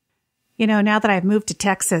 Now that I've moved to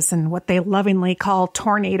Texas and what they lovingly call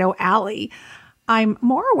Tornado Alley, I'm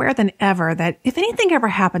more aware than ever that if anything ever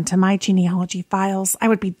happened to my genealogy files, I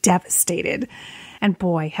would be devastated. And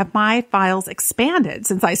boy, have my files expanded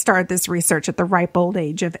since I started this research at the ripe old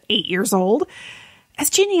age of 8 years old. As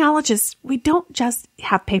genealogists, we don't just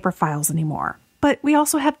have paper files anymore, but we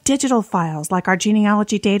also have digital files like our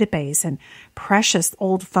genealogy database and precious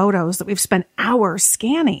old photos that we've spent hours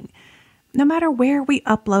scanning. No matter where we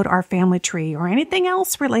upload our family tree or anything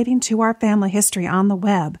else relating to our family history on the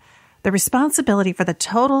web, the responsibility for the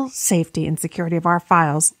total safety and security of our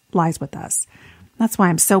files lies with us. That's why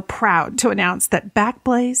I'm so proud to announce that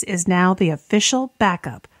Backblaze is now the official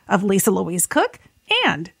backup of Lisa Louise Cooke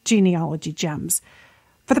and Genealogy Gems.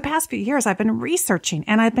 For the past few years, I've been researching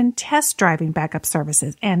and I've been test driving backup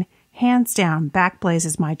services, and hands down, Backblaze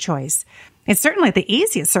is my choice. It's certainly the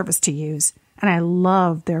easiest service to use, and I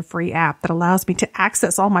love their free app that allows me to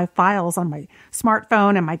access all my files on my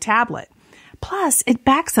smartphone and my tablet. Plus, it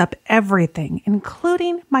backs up everything,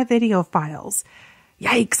 including my video files.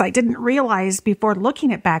 Yikes, I didn't realize before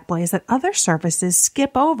looking at Backblaze that other services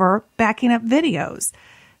skip over backing up videos.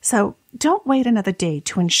 So don't wait another day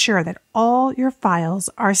to ensure that all your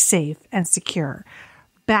files are safe and secure.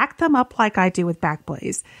 Back them up like I do with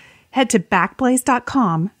Backblaze. Head to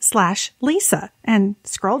backblaze.com/Lisa and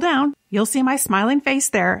scroll down. You'll see my smiling face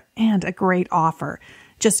there and a great offer.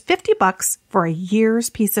 Just $50 for a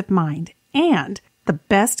year's peace of mind and the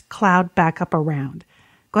best cloud backup around.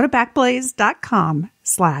 Go to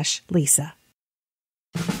backblaze.com/Lisa.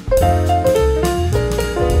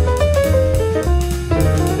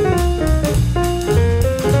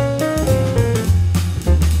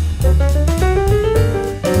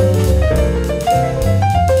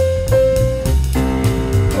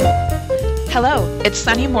 Hello, it's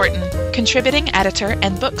Sunny Morton, contributing editor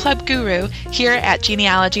and book club guru here at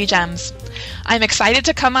Genealogy Gems. I'm excited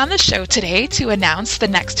to come on the show today to announce the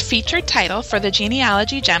next featured title for the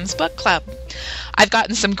Genealogy Gems Book Club. I've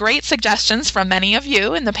gotten some great suggestions from many of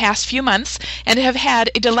you in the past few months and have had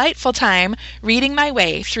a delightful time reading my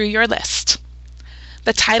way through your list.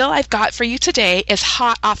 The title I've got for you today is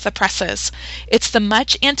hot off the presses. It's the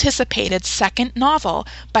much anticipated second novel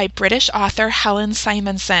by British author Helen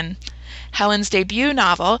Simonson. Helen's debut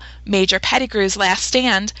novel, Major Pettigrew's Last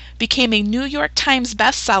Stand, became a New York Times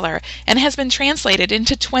bestseller and has been translated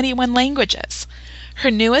into 21 languages. Her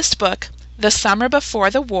newest book, The Summer Before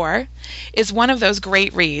the War, is one of those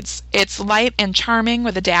great reads. It's light and charming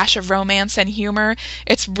with a dash of romance and humor.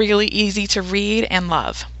 It's really easy to read and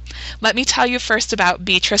love. Let me tell you first about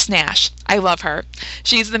Beatrice Nash. I love her.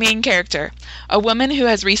 She's the main character, a woman who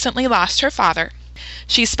has recently lost her father.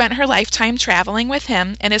 She spent her lifetime traveling with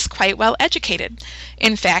him and is quite well educated.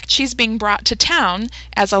 In fact, she's being brought to town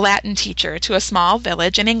as a Latin teacher to a small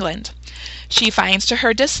village in England. She finds to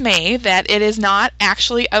her dismay that it is not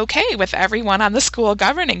actually okay with everyone on the school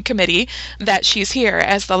governing committee that she's here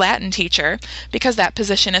as the Latin teacher, because that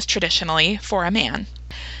position is traditionally for a man.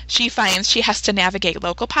 She finds she has to navigate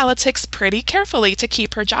local politics pretty carefully to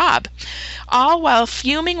keep her job, all while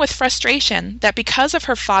fuming with frustration that because of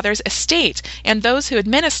her father's estate and those who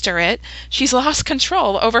administer it, she's lost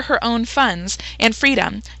control over her own funds and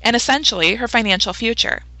freedom and essentially her financial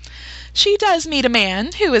future. She does meet a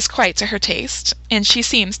man who is quite to her taste, and she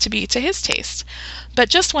seems to be to his taste, but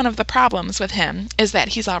just one of the problems with him is that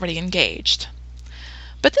he's already engaged.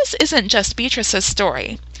 But this isn't just Beatrice's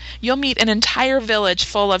story. You'll meet an entire village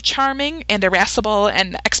full of charming and irascible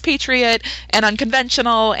and expatriate and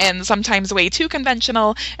unconventional and sometimes way too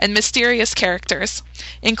conventional and mysterious characters,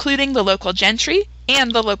 including the local gentry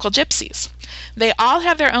and the local gypsies. They all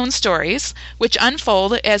have their own stories, which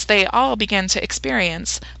unfold as they all begin to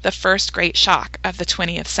experience the first great shock of the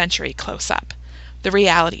 20th century close up, the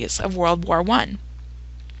realities of World War I.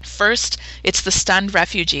 First, it's the stunned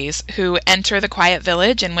refugees who enter the quiet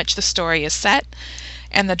village in which the story is set,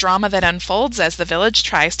 and the drama that unfolds as the village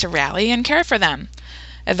tries to rally and care for them.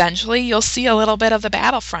 Eventually, you'll see a little bit of the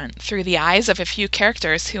battlefront through the eyes of a few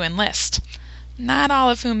characters who enlist, not all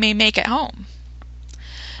of whom may make it home.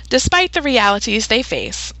 Despite the realities they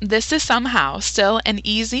face, this is somehow still an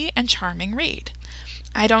easy and charming read.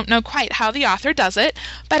 I don't know quite how the author does it,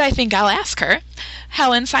 but I think I'll ask her.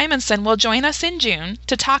 Helen Simonson will join us in June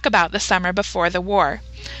to talk about The Summer Before the War.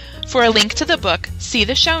 For a link to the book, see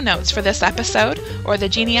the show notes for this episode or the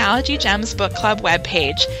Genealogy Gems Book Club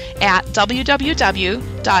webpage at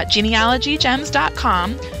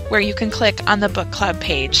www.genealogygems.com, where you can click on the book club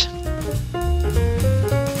page.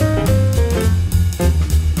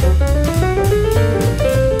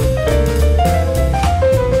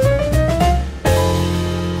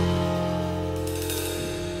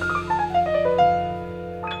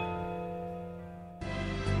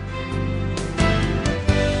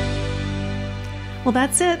 Well,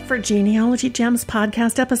 that's it for Genealogy Gems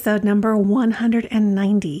podcast episode number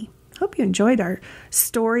 190. Hope you enjoyed our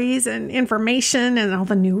stories and information and all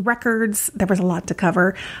the new records. There was a lot to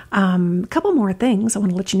cover. A couple more things I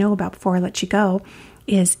want to let you know about before I let you go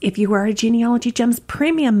is if you are a Genealogy Gems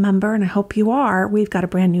premium member, and I hope you are, we've got a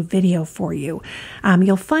brand new video for you.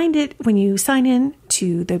 You'll find it when you sign in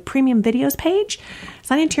to the premium videos page.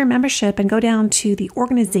 Sign into your membership and go down to the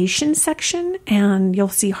organization section, and you'll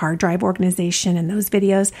see hard drive organization in those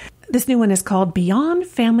videos. This new one is called Beyond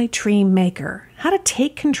Family Tree Maker, How to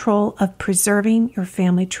Take Control of Preserving Your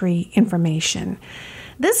Family Tree Information.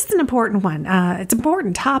 This is an important one. It's an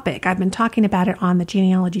important topic. I've been talking about it on the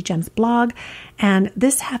Genealogy Gems blog, and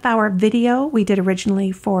this half-hour video we did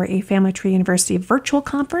originally for a Family Tree University virtual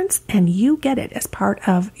conference, and you get it as part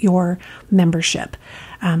of your membership.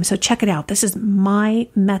 So check it out. This is my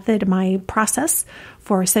method, my process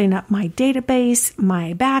for setting up my database,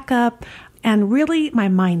 my backup, and really my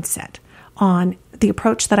mindset on the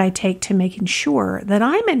approach that I take to making sure that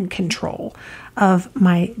I'm in control of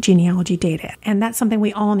my genealogy data. And that's something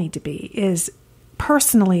we all need to be, is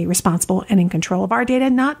personally responsible and in control of our data,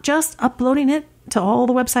 not just uploading it to all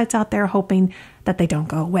the websites out there hoping that they don't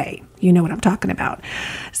go away. You know what I'm talking about.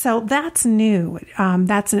 So that's new.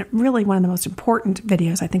 That's really one of the most important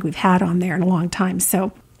videos I think we've had on there in a long time.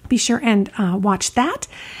 So be sure and watch that.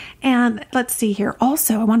 And let's see here.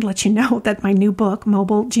 Also, I wanted to let you know that my new book,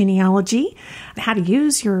 Mobile Genealogy, How to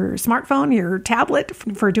Use Your Smartphone, your tablet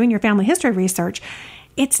for doing your family history research,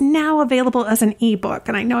 it's now available as an ebook.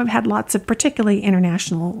 And I know I've had lots of particularly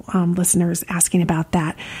international listeners asking about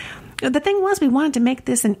that. The thing was, we wanted to make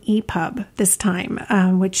this an EPUB this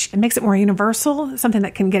time, which makes it more universal, something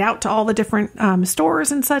that can get out to all the different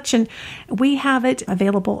stores and such. And we have it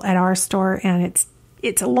available at our store, and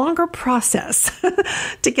it's a longer process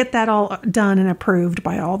to get that all done and approved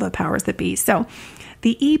by all the powers that be. So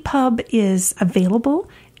the EPUB is available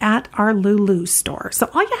at our Lulu store. So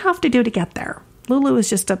all you have to do to get there, Lulu is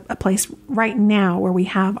just a place right now where we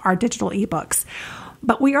have our digital ebooks.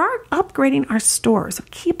 But we are upgrading our store, so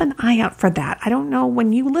keep an eye out for that. I don't know,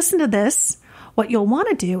 when you listen to this, what you'll want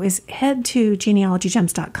to do is head to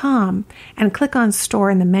genealogygems.com and click on store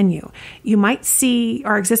in the menu. You might see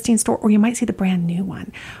our existing store, or you might see the brand new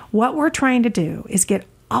one. What we're trying to do is get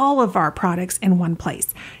all of our products in one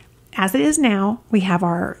place. As it is now, we have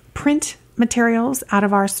our print materials out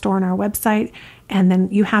of our store on our website, and then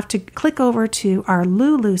you have to click over to our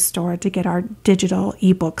Lulu store to get our digital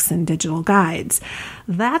ebooks and digital guides.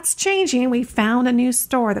 That's changing. We found a new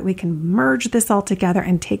store that we can merge this all together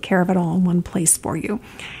and take care of it all in one place for you.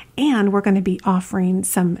 And we're going to be offering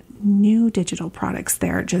some new digital products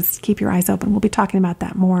there. Just keep your eyes open. We'll be talking about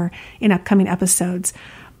that more in upcoming episodes.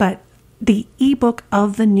 But the ebook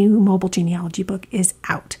of the new mobile genealogy book is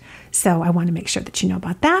out. So I want to make sure that you know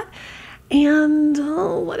about that. And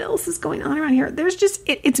what else is going on around here? There's just,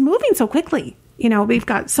 it's moving so quickly. You know, we've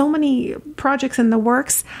got so many projects in the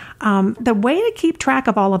works. The way to keep track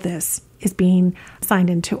of all of this is being signed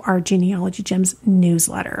into our Genealogy Gems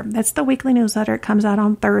newsletter. That's the weekly newsletter. It comes out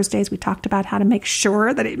on Thursdays. We talked about how to make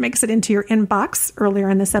sure that it makes it into your inbox earlier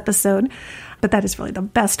in this episode. But that is really the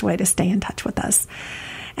best way to stay in touch with us.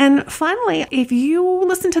 And finally, if you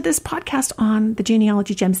listen to this podcast on the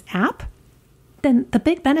Genealogy Gems app, then the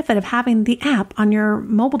big benefit of having the app on your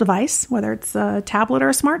mobile device, whether it's a tablet or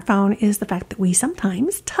a smartphone, is the fact that we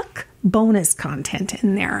sometimes tuck bonus content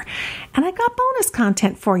in there. And I got bonus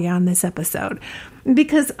content for you on this episode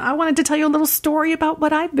because I wanted to tell you a little story about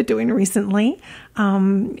what I've been doing recently.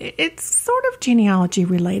 It's sort of genealogy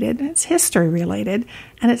related, it's history related,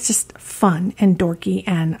 and it's just fun and dorky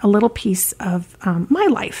and a little piece of my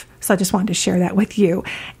life. So I just wanted to share that with you.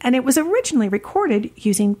 And it was originally recorded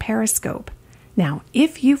using Periscope. Now,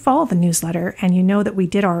 if you follow the newsletter and you know that we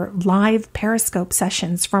did our live Periscope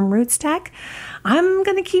sessions from RootsTech, I'm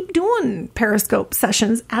going to keep doing Periscope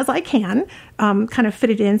sessions as I can, kind of fit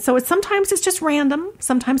it in. So sometimes it's just random.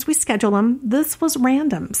 Sometimes we schedule them. This was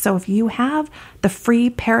random. So if you have the free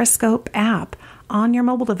Periscope app on your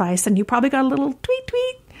mobile device, and you probably got a little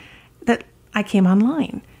tweet that I came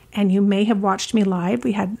online. And you may have watched me live.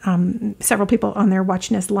 We had several people on there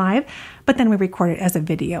watching us live, but then we record it as a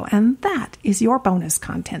video. And that is your bonus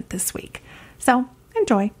content this week. So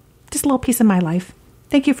enjoy. Just a little piece of my life.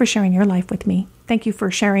 Thank you for sharing your life with me. Thank you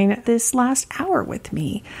for sharing this last hour with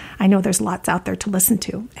me. I know there's lots out there to listen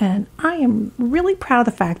to, and I am really proud of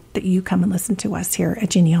the fact that you come and listen to us here at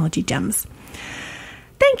Genealogy Gems.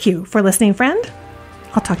 Thank you for listening, friend.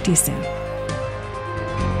 I'll talk to you soon.